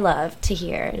stuff that I love to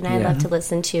hear and I love to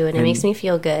listen to, and it makes me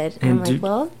feel good. And I'm like,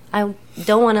 well, I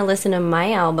don't want to listen to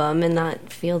my album and not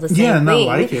feel the same thing. Yeah, not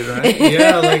like it, right?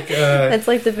 Yeah, like... that's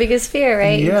like the biggest fear,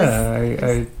 right?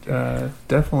 Yeah, I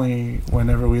definitely,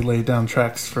 whenever we laid down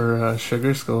tracks for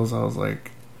Sugar Skulls, I was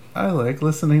like, I like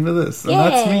listening to this, and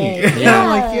that's me. Yeah,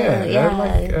 I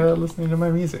like listening to my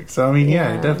music. So, I mean,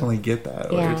 I definitely get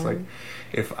that. Where it's like,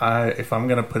 if I'm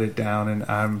going to put it down and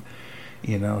I'm...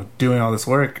 doing all this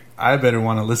work, I better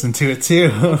want to listen to it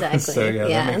too. Exactly. So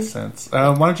that makes sense.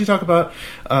 Why don't you talk about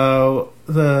the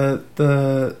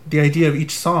idea of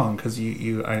each song? Because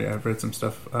I've read some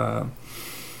stuff about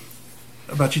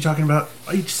you talking about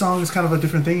each song is kind of a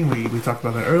different thing. We talked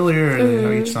about that earlier.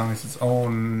 And, each song is its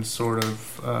own sort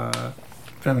of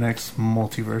Feminex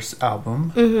multiverse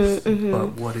album.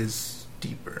 But what is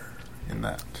deeper in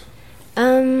that?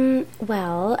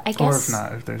 Well, I guess... Or if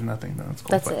not, if there's nothing, then it's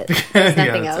cool. That's it. There's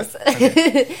nothing else.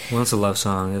 Okay. One's a love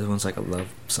song, the other one's like a love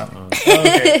song.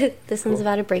 Okay. This one's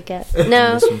about a breakup.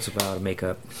 No. This one's about a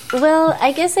makeup. Well,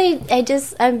 I guess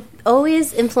I'm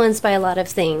always influenced by a lot of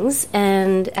things,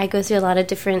 and I go through a lot of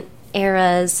different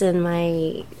eras in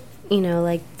my,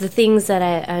 like the things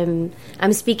that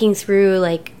I'm speaking through,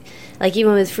 like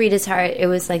even with Frida's Heart, it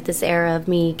was like this era of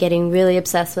me getting really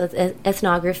obsessed with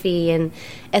ethnography and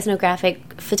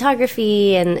ethnographic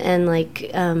photography and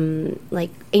like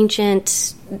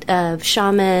ancient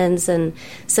shamans, and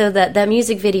so that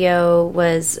music video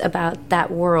was about that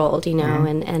world,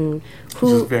 and who.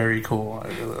 Which is very cool. I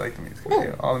really like the music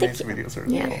video. All the music videos are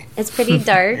really cool. It's pretty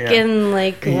dark and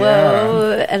like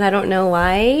whoa, and I don't know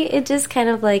why. It just kind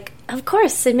of like, of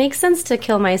course, it makes sense to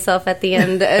kill myself at the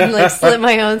end and like slit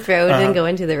my own throat and go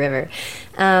into the river.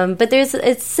 But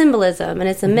it's symbolism and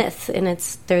it's a myth and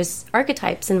there's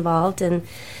archetypes involved, and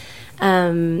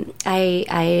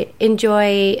I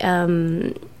enjoy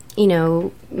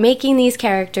making these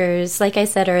characters, like I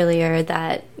said earlier,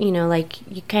 that like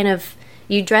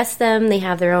you dress them, they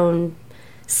have their own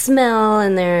smell,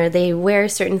 and they wear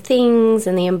certain things,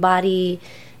 and they embody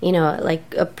like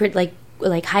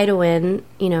Heidoin,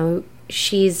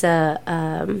 she's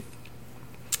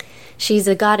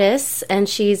a goddess and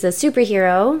she's a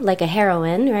superhero, like a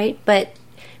heroine, right? But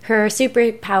her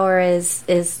superpower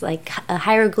is like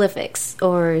hieroglyphics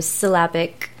or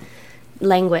syllabic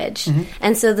language.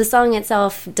 And so the song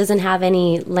itself doesn't have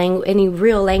any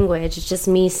real language. It's just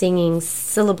me singing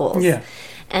syllables. Yeah.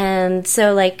 And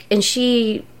so and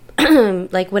she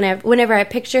like whenever I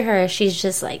picture her, she's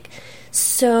just like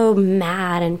so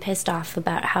mad and pissed off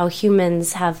about how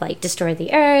humans have like destroyed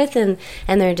the earth, and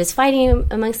they're just fighting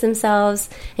amongst themselves,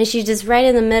 and she's just right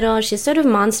in the middle. She's sort of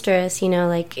monstrous,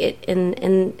 like it,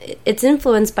 and it's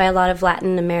influenced by a lot of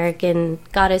Latin American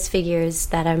goddess figures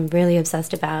that I'm really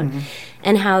obsessed about,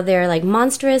 and how they're like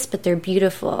monstrous, but they're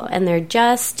beautiful, and they're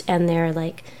just, and they're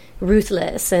like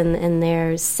ruthless, and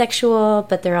they're sexual,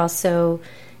 but they're also,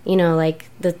 like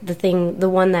the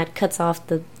one that cuts off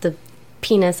the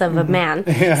penis of a man.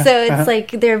 Yeah. So it's like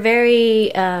they're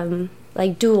very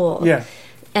like dual. Yeah.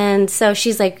 And so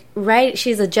she's like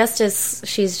she's a justice.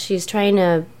 She's trying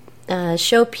to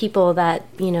show people that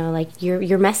like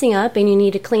you're messing up and you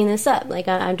need to clean this up. Like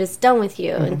I'm just done with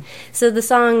you. And so the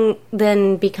song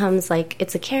then becomes like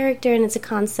it's a character and it's a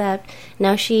concept.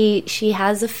 Now she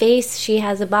has a face, she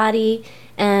has a body,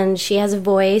 and she has a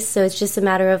voice, so it's just a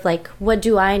matter of like, what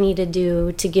do I need to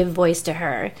do to give voice to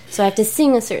her? So I have to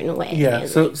sing a certain way. Yeah.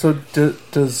 So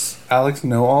does Alex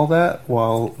know all that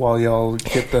while y'all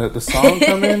get the song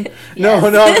come in? Yes. No.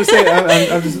 I'm just saying.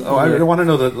 I want to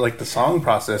know the song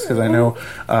process, because I know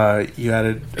you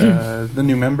added the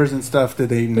new members and stuff. Did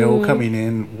they know coming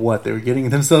in what they were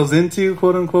getting themselves into,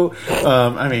 quote unquote?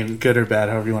 I mean, good or bad,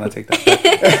 however you want to take that.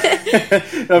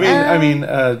 I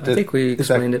think we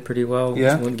explained it pretty well.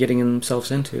 Yeah. What getting themselves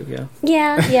into. Yeah.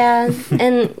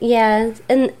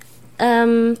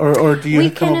 Or do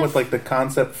you come up with like the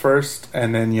concept first,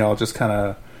 and then y'all just kind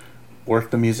of work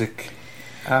the music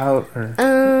out? Or?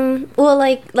 Well,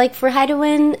 like for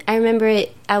Hideaway, I remember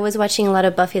I was watching a lot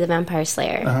of Buffy the Vampire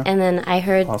Slayer, and then I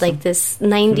heard like this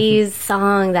 90s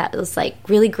song that was like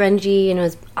really grungy and it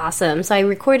was awesome. So I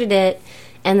recorded it,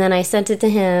 and then I sent it to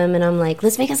him, and I'm like,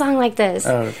 let's make a song like this.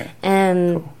 Oh, okay.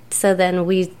 And so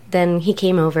then he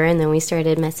came over, and then we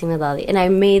started messing with all the, and I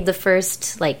made the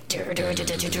first like, and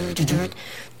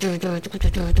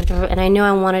I knew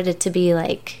I wanted it to be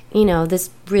like, you know, this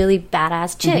really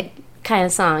badass chick kind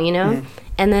of song, you know?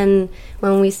 And then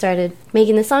when we started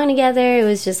making the song together, it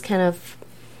was just kind of,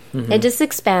 it just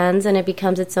expands and it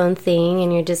becomes its own thing,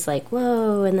 and you're just like,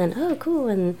 whoa, and then, oh, cool,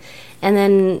 and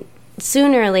then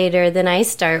sooner or later, then I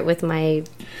start with my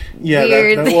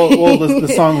weird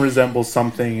the song resembles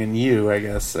something in you, I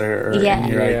guess, or in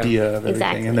your idea of everything.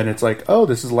 Exactly. And then it's like, oh,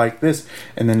 this is like this,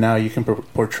 and then now you can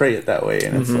portray it that way,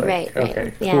 and it's like,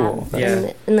 okay, cool.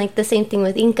 Yeah. And like the same thing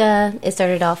with Inca, it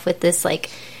started off with this like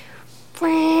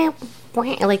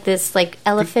this like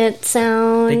elephant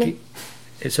sound.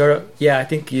 I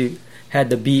think you had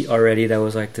the beat already that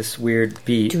was like this weird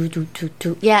beat.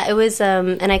 Yeah, it was,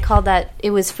 and I called that,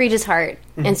 it was Frida's Heart.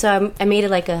 And so I made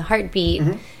it like a heartbeat,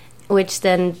 which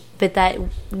then, but that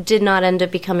did not end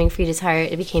up becoming Frida's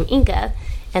Heart. It became Inca.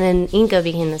 And then Inca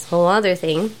became this whole other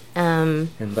thing. And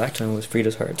Black Tongue was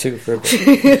Frida's Heart too for a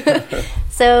bit.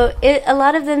 So a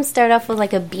lot of them start off with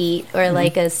like a beat or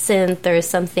like a synth or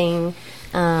something.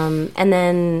 And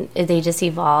then they just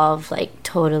evolve like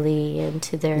totally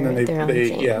into their own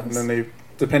things. Yeah, and then they,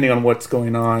 depending on what's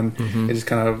going on, it just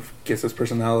kind of gets this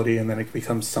personality, and then it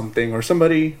becomes something or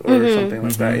somebody or something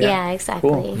like that. Yeah, exactly.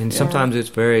 Cool. And sometimes it's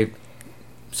very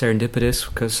serendipitous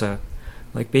because,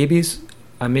 like Babies,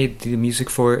 I made the music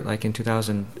for it like in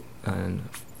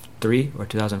 2003 or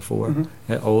 2004,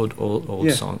 an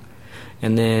old song.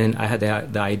 And then I had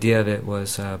the idea of it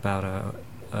was about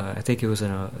I think it was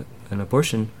an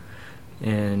abortion,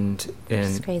 and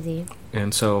it's crazy.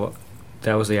 And so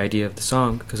that was the idea of the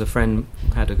song because a friend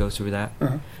had to go through that,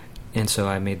 and so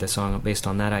I made the song based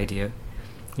on that idea,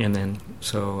 and then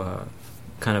so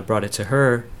kind of brought it to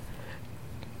her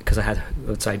because I had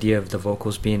this idea of the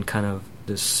vocals being kind of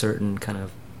this certain kind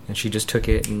of, and she just took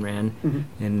it and ran,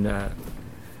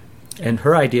 and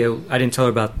her idea, I didn't tell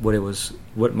her about what it was,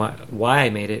 why I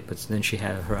made it, but then she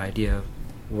had her idea of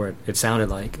what it sounded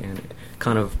like, and it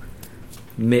kind of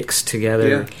mixed together.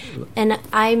 Yeah. And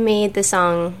I made the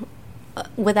song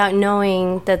without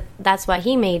knowing that that's why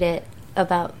he made it,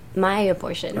 about my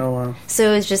abortion. Oh, wow.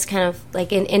 So it was just kind of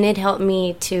like, and it helped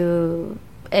me to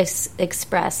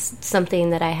express something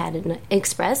that I hadn't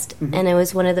expressed, and it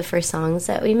was one of the first songs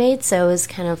that we made, so it was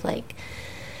kind of like,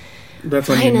 that's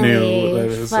when you knew that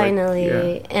it was finally,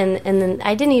 like, and then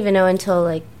I didn't even know until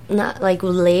like, not like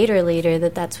later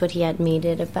that that's what he had made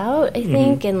it about, I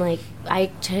think. And like I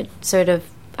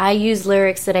used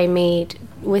lyrics that I made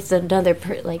with another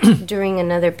during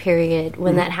another period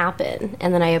when that happened,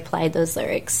 and then I applied those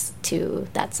lyrics to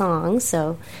that song.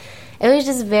 So it was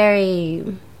just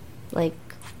very like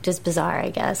just bizarre, I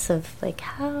guess, of like,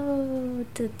 how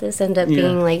did this end up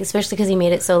being like, especially because he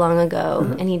made it so long ago,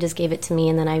 and he just gave it to me,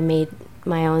 and then I made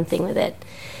my own thing with it.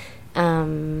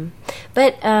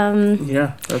 It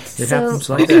happens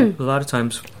like that a lot of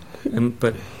times,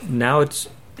 but now it's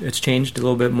changed a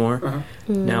little bit more.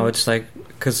 Now it's like,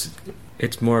 because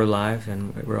it's more live,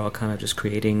 and we're all kind of just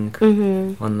creating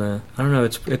on the, I don't know,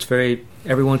 it's very,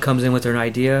 everyone comes in with their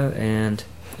idea, and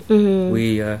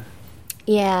we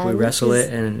wrestle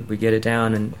it and we get it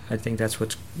down, and I think that's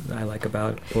what I like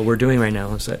about what we're doing right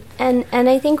now, is that. And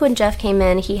I think when Jeff came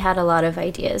in, he had a lot of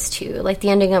ideas too. Like the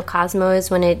ending of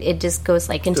Cosmos, when it just goes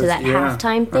like into that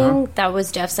halftime thing, that was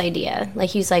Jeff's idea. Like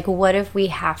he's like, what if we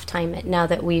halftime it now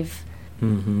that we've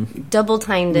double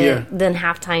timed it, then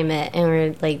halftime it, and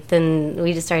we're like, then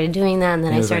we just started doing that, and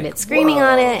then I started screaming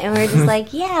on it, and we're just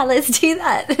like, yeah, let's do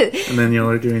that. And then y'all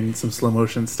are doing some slow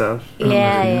motion stuff.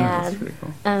 That's pretty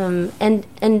cool.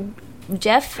 And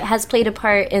Jeff has played a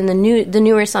part in the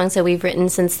newer songs that we've written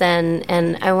since then,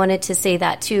 and I wanted to say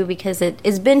that too, because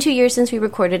it's been 2 years since we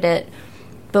recorded it,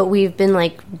 but we've been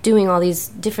like doing all these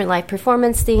different live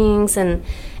performance things, and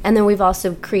then we've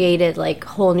also created like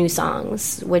whole new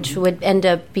songs, which would end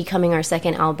up becoming our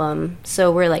second album. So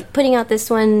we're like putting out this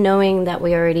one knowing that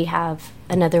we already have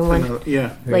another one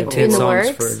like in the works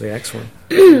for the next one.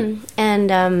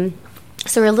 And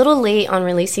so we're a little late on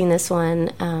releasing this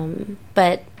one,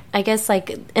 but I guess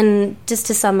like, and just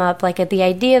to sum up, like the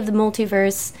idea of the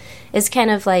multiverse is kind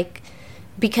of like,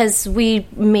 because we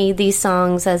made these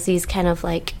songs as these kind of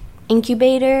like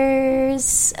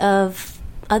incubators of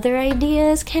other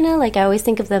ideas, kind of like I always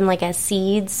think of them like as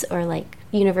seeds or like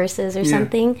universes or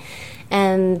something,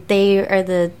 and we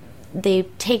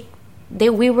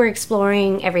were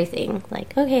exploring everything.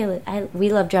 Like, okay,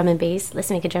 we love drum and bass. Let's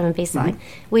make a drum and bass song.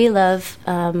 We love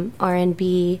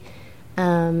R&B.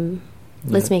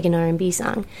 Let's make an R&B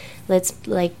song. Let's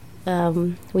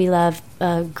we love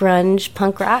grunge,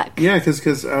 punk rock. Yeah,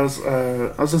 because I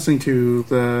was listening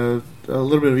to a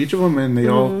little bit of each of them, and they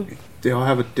all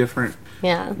have a different.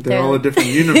 Yeah, they're all a different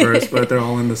universe, but they're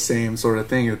all in the same sort of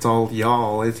thing. It's all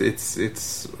y'all. It's you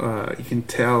can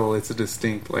tell it's a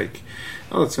distinct, like,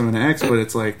 oh, it's Femina X, but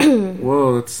it's like,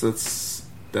 whoa, that's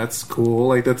cool.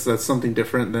 Like that's something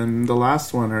different than the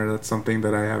last one, or that's something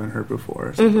that I haven't heard before,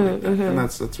 or something like that. And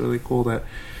that's really cool that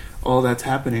all that's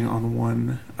happening on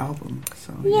one album.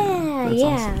 So that's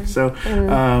awesome. So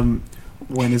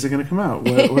when is it going to come out?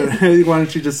 Why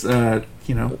don't you just plug it?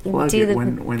 When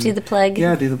do the plug?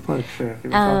 Yeah, do the plug. Sure. We've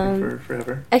been talking for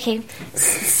forever. Okay,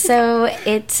 so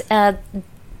it's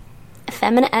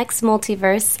Femina X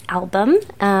Multiverse album.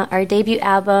 Our debut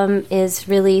album is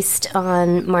released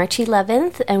on March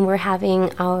 11th, and we're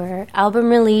having our album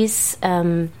release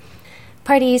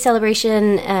party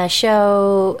celebration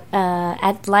show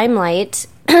at Limelight.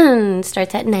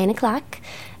 Starts at 9 o'clock.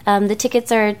 The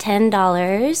tickets are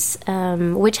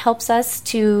 $10, which helps us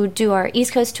to do our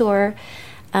East Coast tour,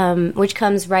 which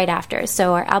comes right after.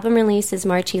 So our album release is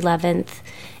March 11th,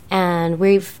 and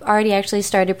we've already actually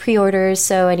started pre-orders,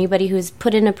 so anybody who's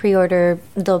put in a pre-order,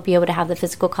 they'll be able to have the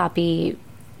physical copy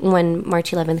when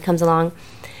March 11th comes along.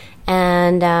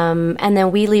 And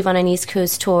then we leave on an East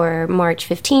Coast tour March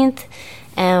 15th,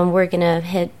 and we're going to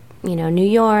hit, New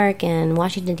York and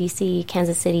Washington, D.C.,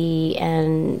 Kansas City,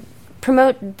 and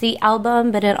promote the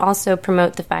album, but it also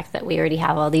promote the fact that we already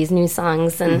have all these new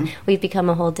songs, and we've become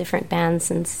a whole different band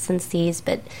since these.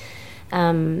 But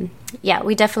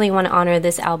we definitely want to honor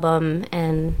this album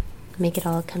and make it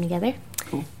all come together.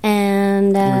 Cool.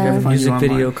 And we have a music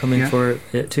video coming for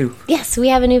it too. Yes, we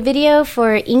have a new video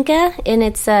for Inca, and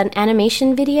it's an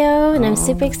animation video, and I'm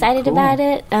super excited about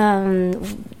it.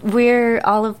 We're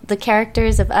all of the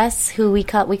characters of us who we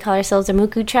call ourselves a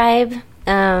Muku tribe.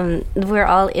 We're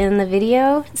all in the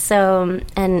video. So,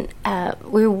 and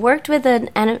we worked with an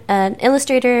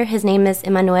illustrator. His name is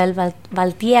Emmanuel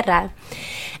Valtierra,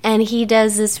 and he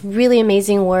does this really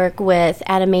amazing work with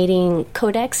animating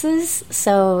codexes.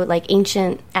 So, like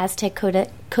ancient Aztec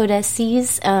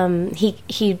codices.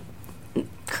 He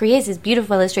creates these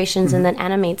beautiful illustrations and then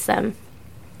animates them.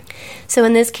 So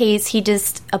in this case, he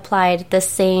just applied the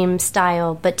same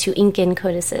style, but to Incan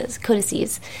codices.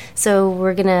 So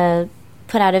we're gonna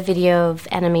put out a video of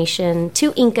animation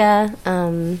to Inca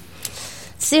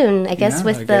soon, I guess,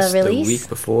 with the release. The week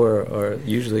before, or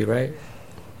usually, right?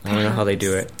 I don't know how they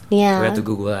do it. Yeah. We have to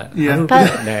Google that.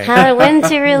 Yeah. When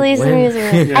to release the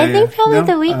music. I think probably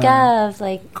the week of.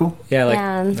 Cool. Yeah,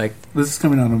 like this is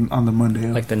coming out on the Monday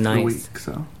of like the 9th. The week,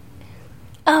 so.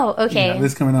 Oh, okay. Yeah,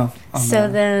 this is coming off on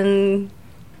then...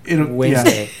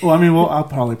 Wednesday. Yeah. Well, I'll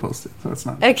probably post it, so it's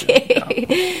not...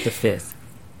 Okay. The 5th.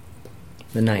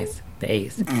 The 9th. The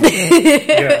 8th.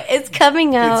 It's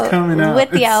coming out. It's coming out with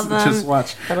the album. Just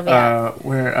watch. It'll be out.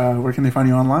 Where can they find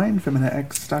you online?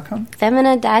 FeminaX.com?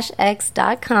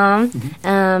 Femina-X.com.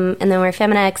 And then we're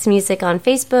Femina X Music on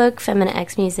Facebook, Femina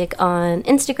X Music on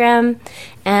Instagram.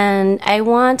 And I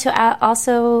want to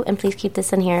also, and please keep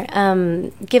this in here,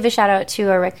 give a shout out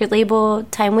to our record label,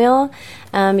 Time Wheel,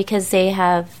 because they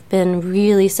have been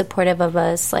really supportive of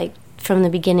us, from the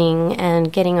beginning,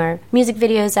 and getting our music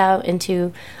videos out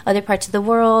into other parts of the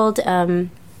world. They're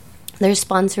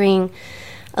sponsoring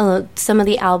some of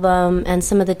the album and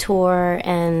some of the tour,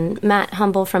 and Matt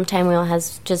Humble from Time Wheel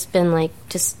has just been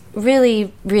just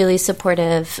really, really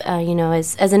supportive.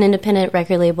 As an independent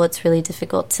record label, it's really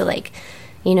difficult to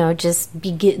just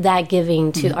be that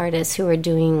giving to artists who are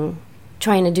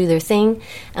trying to do their thing,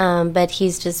 but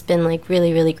he's just been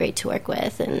really, really great to work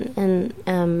with, and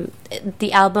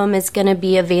the album is going to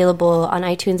be available on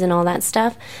iTunes and all that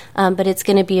stuff, but it's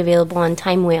going to be available on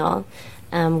Time Wheel,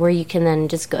 where you can then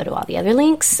just go to all the other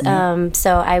links.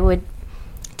 So I would,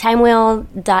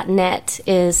 timewheel.net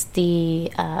is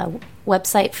the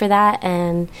website for that,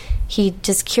 and he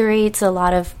just curates a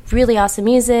lot of really awesome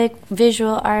music,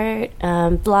 visual art,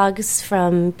 blogs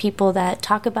from people that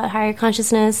talk about higher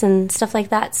consciousness and stuff like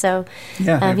that. So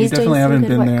if you definitely haven't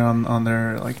been there on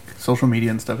their social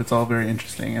media and stuff, it's all very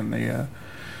interesting, and they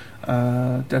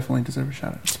definitely deserve a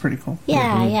shout out. It's pretty cool.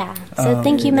 Yeah. So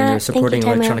thank you, Matt. And they're supporting thank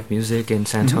you, electronic music in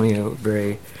San Antonio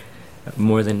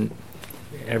more than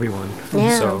everyone.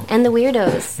 Yeah, So, and the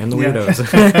weirdos. and the Yeah.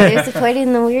 weirdos. They're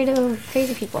supporting the weirdo,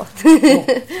 crazy people.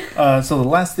 So the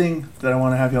last thing that I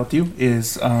want to have y'all do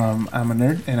is I'm a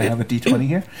nerd and I have a D20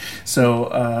 here.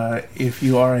 So if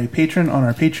you are a patron on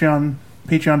our Patreon,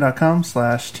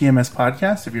 patreon.com/TMS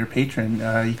podcast, if you're a patron,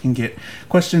 you can get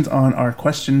questions on our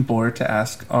question board to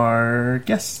ask our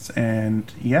guests.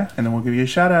 And then we'll give you a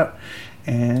shout out.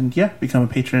 And become a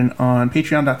patron on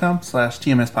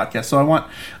patreon.com/TMS podcast. So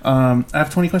I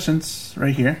have 20 questions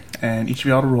right here, and each of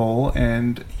y'all to roll,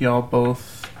 and y'all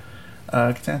both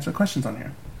get to answer questions on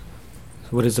here.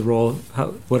 What is the role?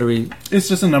 What are we? It's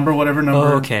just a number, whatever number.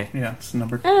 Oh, okay. Yeah, it's a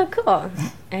number. Oh, cool.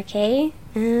 Okay.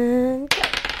 And go.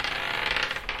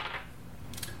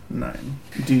 9.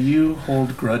 Do you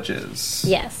hold grudges?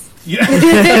 Yes. Yeah.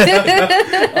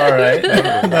 All right.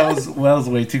 That was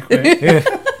way too quick.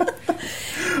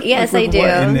 Yes, Like, I do.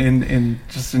 what, in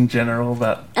just in general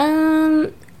about.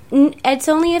 It's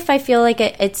only if I feel like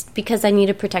it's because I need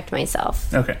to protect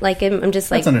myself. Okay. Like I'm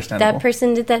just like, That's understandable. that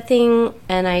person did that thing,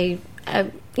 and I I'll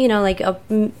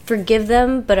forgive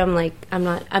them, but I'm like, I'm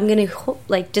gonna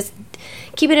just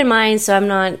keep it in mind, so I'm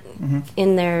not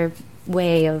in their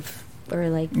way of, or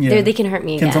like they can hurt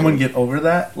me again. Can someone get over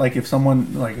that? Like if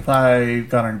someone, like if I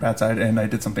got on your bad side and I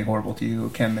did something horrible to you,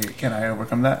 can I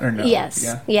overcome that or no? Yes.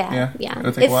 Yeah.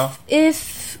 It'll take a while.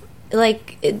 If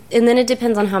and then it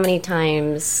depends on how many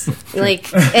times, like,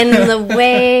 and the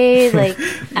way, like,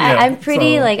 I'm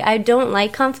pretty, I don't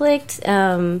like conflict,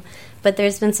 but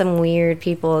there's been some weird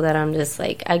people that I'm just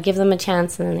like, I give them a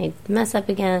chance and then they mess up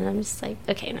again. I'm just like,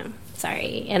 okay, no,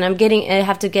 sorry. And I've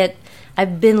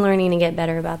been learning to get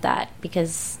better about that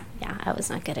because, I was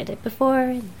not good at it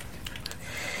before.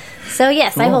 So,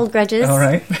 yes, Cool. I hold grudges. All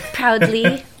right.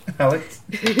 Proudly. Alex?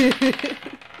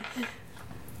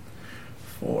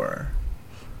 4.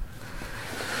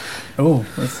 Oh,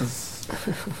 this is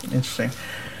interesting.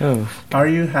 Oh, Are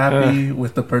you happy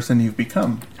with the person you've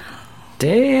become?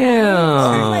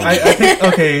 damn! I think,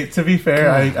 okay, to be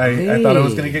fair, I thought I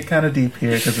was going to get kind of deep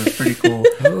here because it's pretty cool.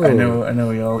 Oh. I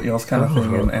know y'all's kind of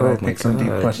thing, and I picked some deep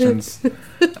God. questions.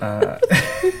 I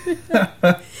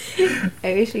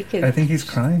wish we could. I think he's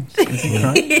crying. Is he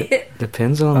crying?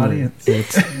 Depends on Audience.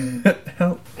 It's,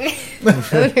 Help.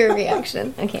 Her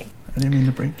reaction. Okay. I didn't mean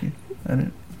to break you. I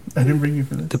didn't bring you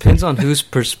for this. depends on whose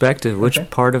perspective. Which Okay.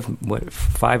 part of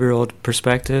 5-year-old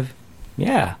perspective?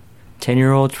 Yeah.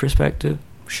 10-year-old perspective?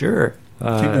 Sure.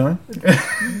 Keep going.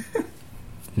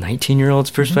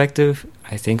 19-year-old's perspective?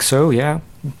 I think so, yeah.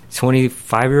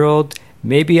 25-year-old?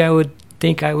 Maybe I would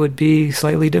think I would be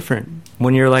slightly different.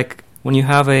 When you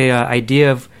have a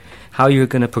idea of how you're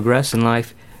going to progress in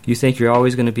life, you think you're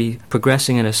always going to be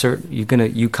progressing in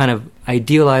you kind of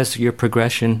idealize your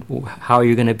progression, how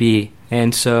you're going to be.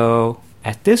 And so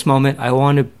at this moment, I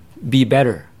want to be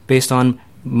better based on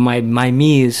my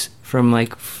me's from a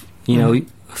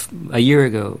year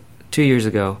ago, 2 years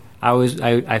ago.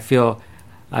 I feel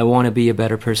I want to be a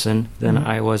better person than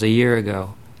I was a year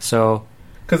ago. So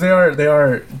Because they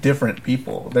are different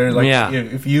people. They're like,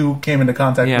 if you came into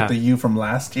contact with the you from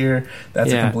last year,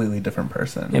 that's a completely different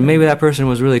person. And maybe that person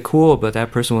was really cool, but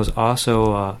that person was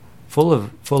also full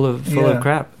of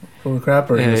crap. Full of crap,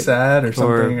 or he was sad, or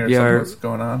something, or something was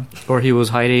going on. Or he was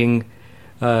hiding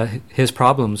his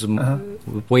problems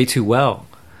way too well.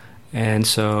 And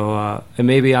so and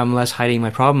maybe I'm less hiding my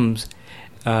problems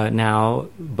now,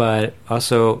 but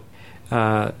also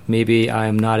maybe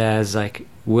I'm not as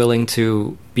willing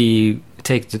to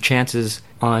take the chances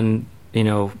on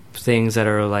things that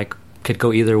are could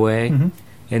go either way.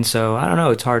 And so I don't know,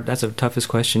 it's hard. That's the toughest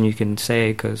question you can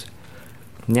say because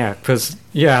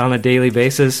on a daily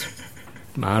basis,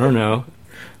 I don't know,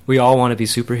 we all want to be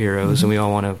superheroes and we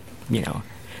all want to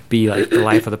be like the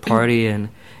life of the party and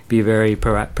be very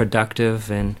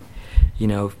productive and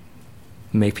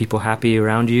make people happy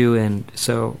around you. And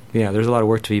so there's a lot of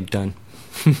work to be done.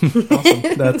 Awesome.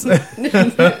 That's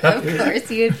Of course,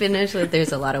 you would finish with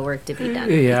 "There's a lot of work to be done."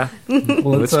 Yeah,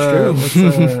 well, it's true.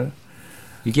 Let's,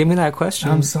 you gave me that question.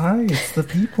 I'm sorry, it's the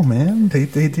people, man.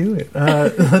 They do it.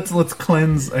 Let's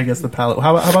cleanse, I guess, the palate.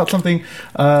 How about something?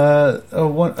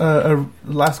 A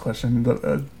last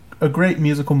question. A great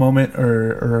musical moment,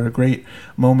 or a great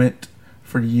moment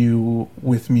for you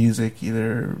with music,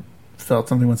 either felt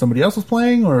something when somebody else was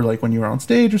playing, or when you were on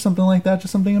stage, or something like that.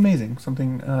 Just something amazing,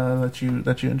 something that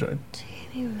you enjoyed.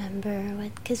 I remember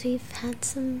because we've had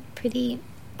some pretty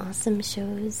awesome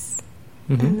shows.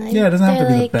 Mm-hmm. And Yeah, it doesn't have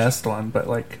to be the best one, but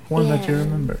one that you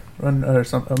remember, or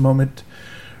a moment.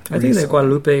 I think the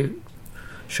Guadalupe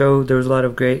show, there was a lot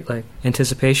of great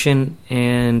anticipation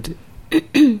and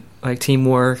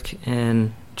teamwork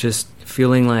and just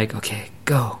feeling okay,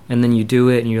 go. And then you do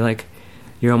it, and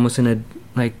you're almost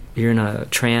you're in a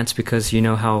trance because you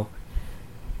know how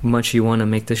much you want to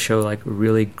make this show like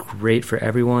really great for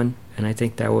everyone. And I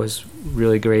think that was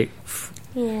really great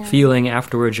feeling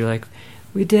afterwards. You're like,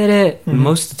 we did it. Mm-hmm. And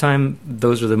most of the time,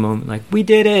 those are the moments like, we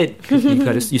did it.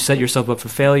 You set yourself up for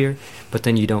failure, but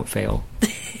then you don't fail.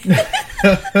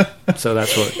 So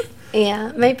that's what.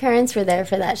 Yeah, my parents were there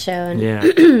for that show, and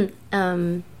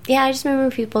yeah, I just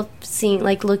remember people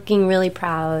looking really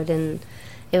proud, and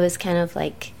it was kind of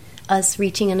like us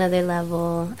reaching another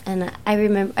level. And I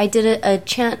remember I did a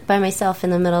chant by myself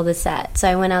in the middle of the set, so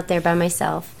I went out there by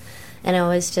myself, and I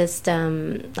was just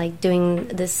doing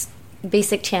this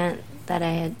basic chant that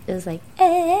I had. It was like,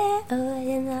 eh,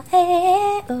 oh,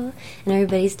 eh, oh, and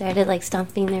everybody started like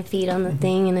stomping their feet on the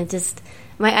thing, and it just,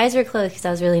 my eyes were closed because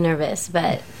I was really nervous,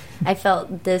 but I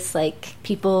felt this like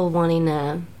people wanting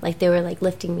to, like they were like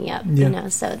lifting me up, you know.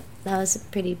 So that was a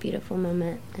pretty beautiful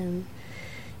moment, and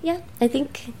I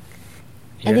think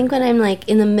when I'm like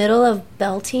in the middle of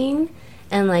belting,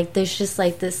 and like there's just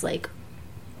like this like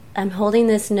I'm holding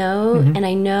this note, and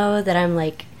I know that I'm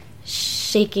like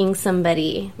shaking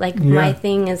somebody, like my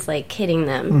thing is like hitting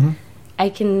them. I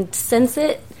can sense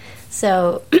it,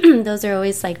 so those are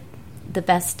always like the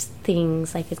best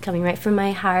things, like it's coming right from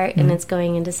my heart and it's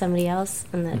going into somebody else,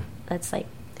 and that's like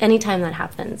anytime that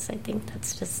happens, I think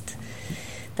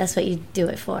that's what you do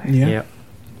it for.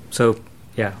 So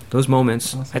those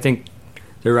moments, awesome. I think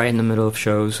they're right in the middle of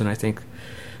shows, and I think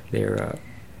they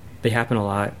happen a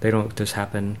lot. They don't just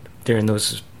happen during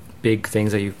those big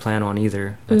things that you plan on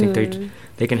either. I think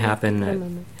they can happen at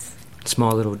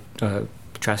small little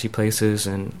trashy places,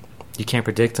 and you can't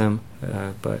predict them,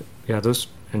 but those,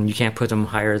 and you can't put them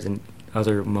higher than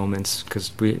other moments,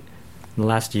 because in the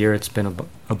last year it's been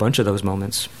a bunch of those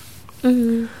moments,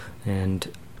 and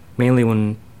mainly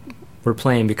when we're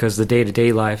playing, because the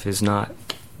day-to-day life is not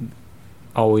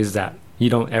always that.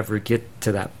 You don't ever get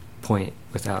to that point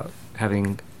without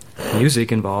having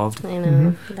music involved. I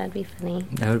know. That'd be funny.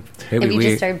 If you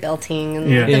just start belting in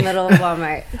the middle of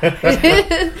Walmart.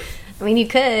 I mean, you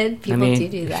could. People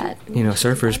do that. You know,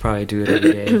 surfers probably do it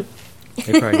every day.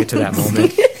 They probably get to that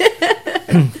moment.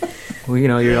 Well, you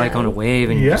know, you're like on a wave,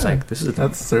 and you're just like, that's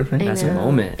surfing. That's a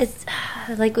moment. It's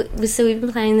like, so we've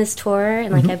been planning this tour,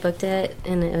 and like I booked it,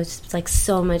 and it was just, like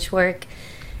so much work.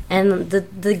 And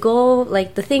the goal,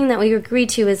 like the thing that we agreed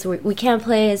to, is we can't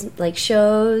play as like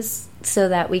shows, so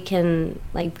that we can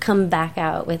like come back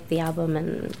out with the album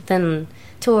and then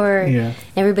tour.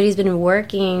 Everybody's been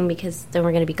working because then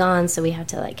we're going to be gone, so we have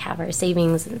to like have our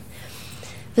savings,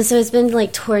 but so it's been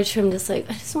like torture. I'm just like,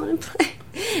 I just want to play.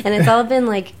 And it's all been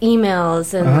like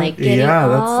emails and like getting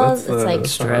it's like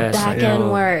stress, back end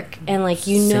work, and like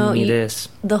this.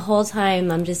 The whole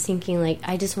time I'm just thinking like,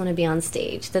 I just want to be on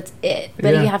stage. That's it.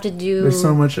 But you have to do there's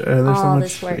so much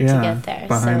this work to get there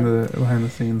behind the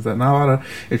scenes that not a lot of,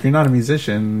 if you're not a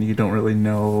musician, you don't really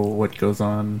know what goes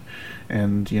on,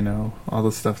 and you know all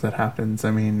the stuff that happens.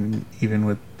 I mean, even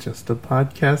with just a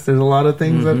podcast, there's a lot of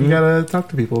things that you gotta talk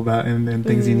to people about, and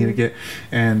things you need to get,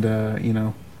 and you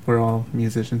know. We're all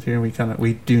musicians here. We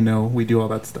do all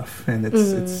that stuff, and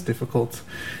it's difficult.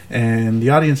 And the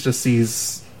audience just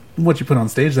sees what you put on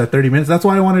stage, that 30 minutes. That's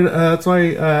why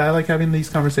I like having these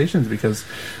conversations, because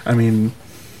I mean,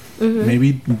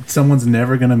 maybe someone's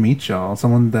never gonna meet y'all.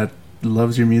 Someone that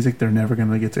loves your music, they're never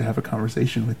gonna get to have a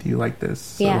conversation with you like this.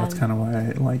 So that's kind of why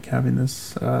I like having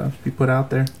this be put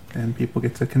out there, and people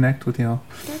get to connect with y'all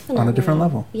on a different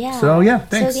level. So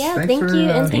thanks. Thank you,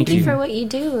 and thank you for what you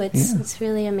do. It's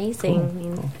really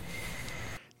amazing. Cool.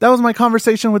 That was my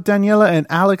conversation with Daniela and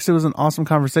Alex. It was an awesome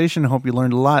conversation. I hope you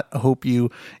learned a lot. I hope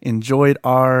you enjoyed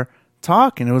our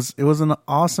talk, and it was an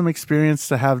awesome experience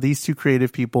to have these two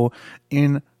creative people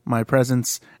in my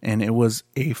presence, and it was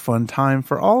a fun time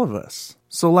for all of us.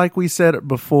 So like we said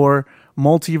before,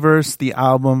 Multiverse, the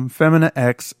album, Femina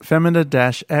X,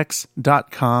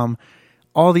 femina-x.com.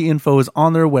 All the info is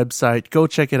on their website. Go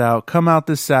check it out. Come out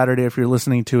this Saturday if you're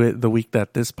listening to it the week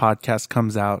that this podcast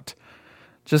comes out.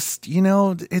 Just, you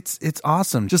know, it's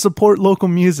awesome. Just support local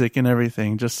music and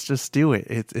everything. Just do it.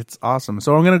 It's awesome.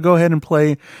 So I'm going to go ahead and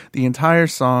play the entire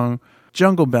song,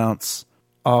 Jungle Bounce,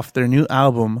 off their new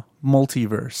album,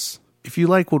 Multiverse. If you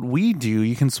like what we do,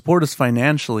 you can support us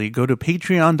financially. Go to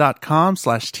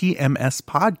patreon.com/TMS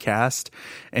podcast,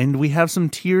 and we have some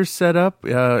tiers set up.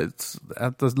 It's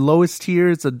at the lowest tier,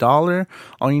 it's $1.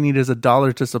 All you need is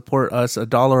 $1 to support us,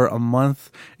 $1 a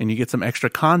month, and you get some extra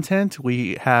content.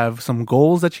 We have some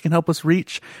goals that you can help us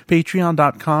reach.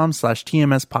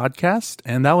 Patreon.com/TMS podcast,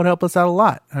 and that would help us out a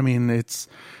lot. I mean, it's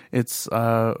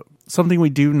something we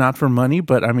do not for money,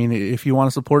 but I mean, if you want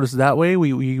to support us that way,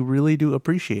 we really do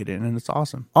appreciate it, and it's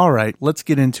awesome. All right, let's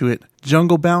get into it.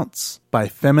 Jungle Bounce by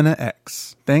Femina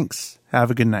X. Thanks.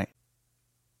 Have a good night.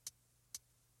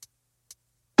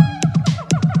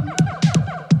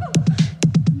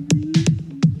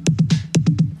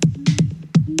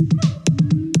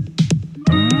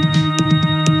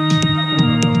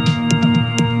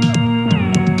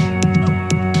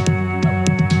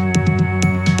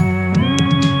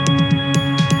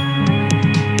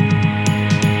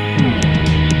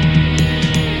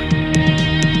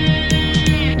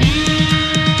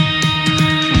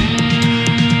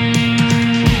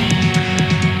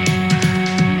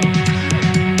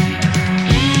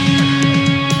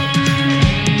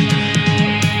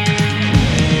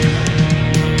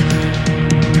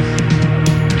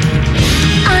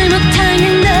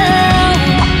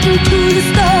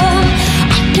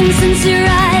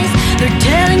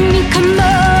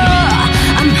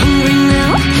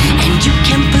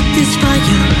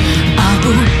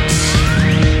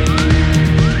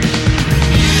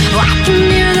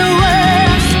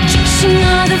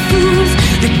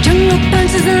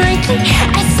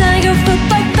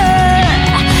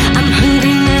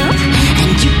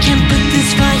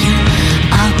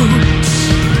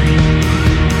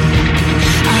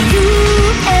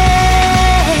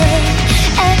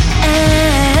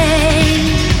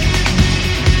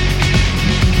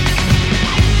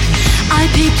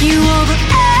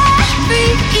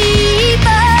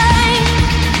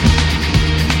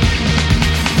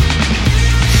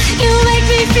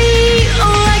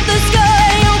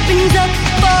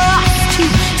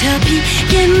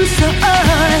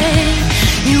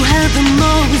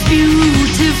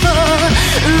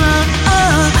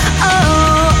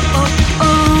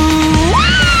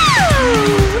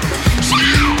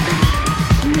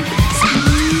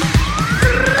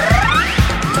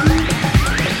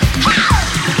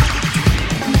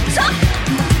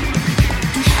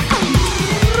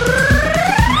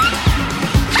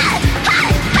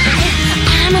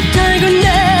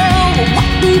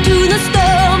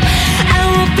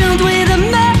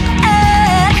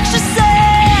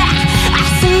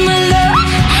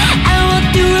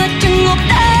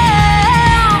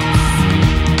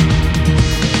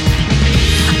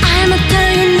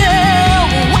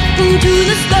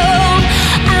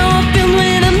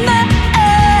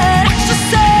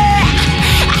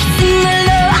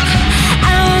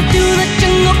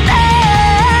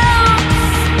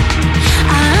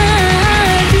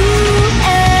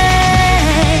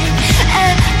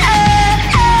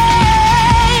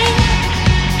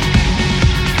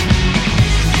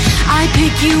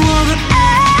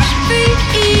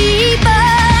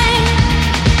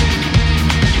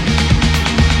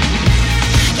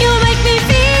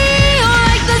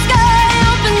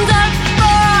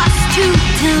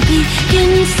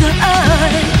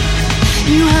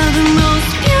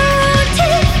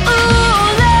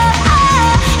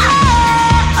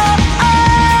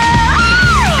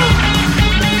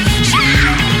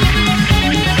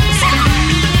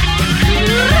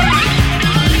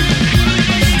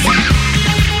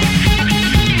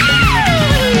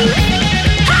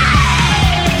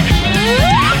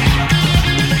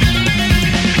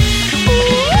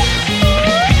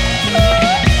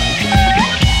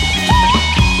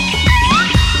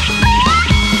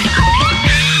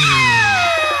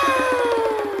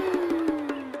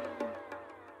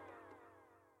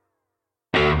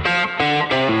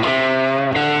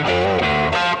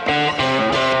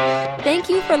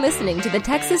 for listening to the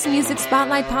Texas Music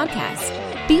Spotlight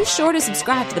Podcast. Be sure to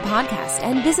subscribe to the podcast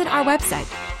and visit our website,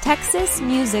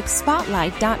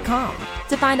 TexasMusicSpotlight.com,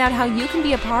 to find out how you can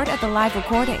be a part of the live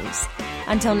recordings.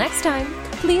 Until next time,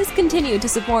 please continue to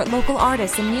support local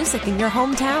artists and music in your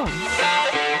hometown.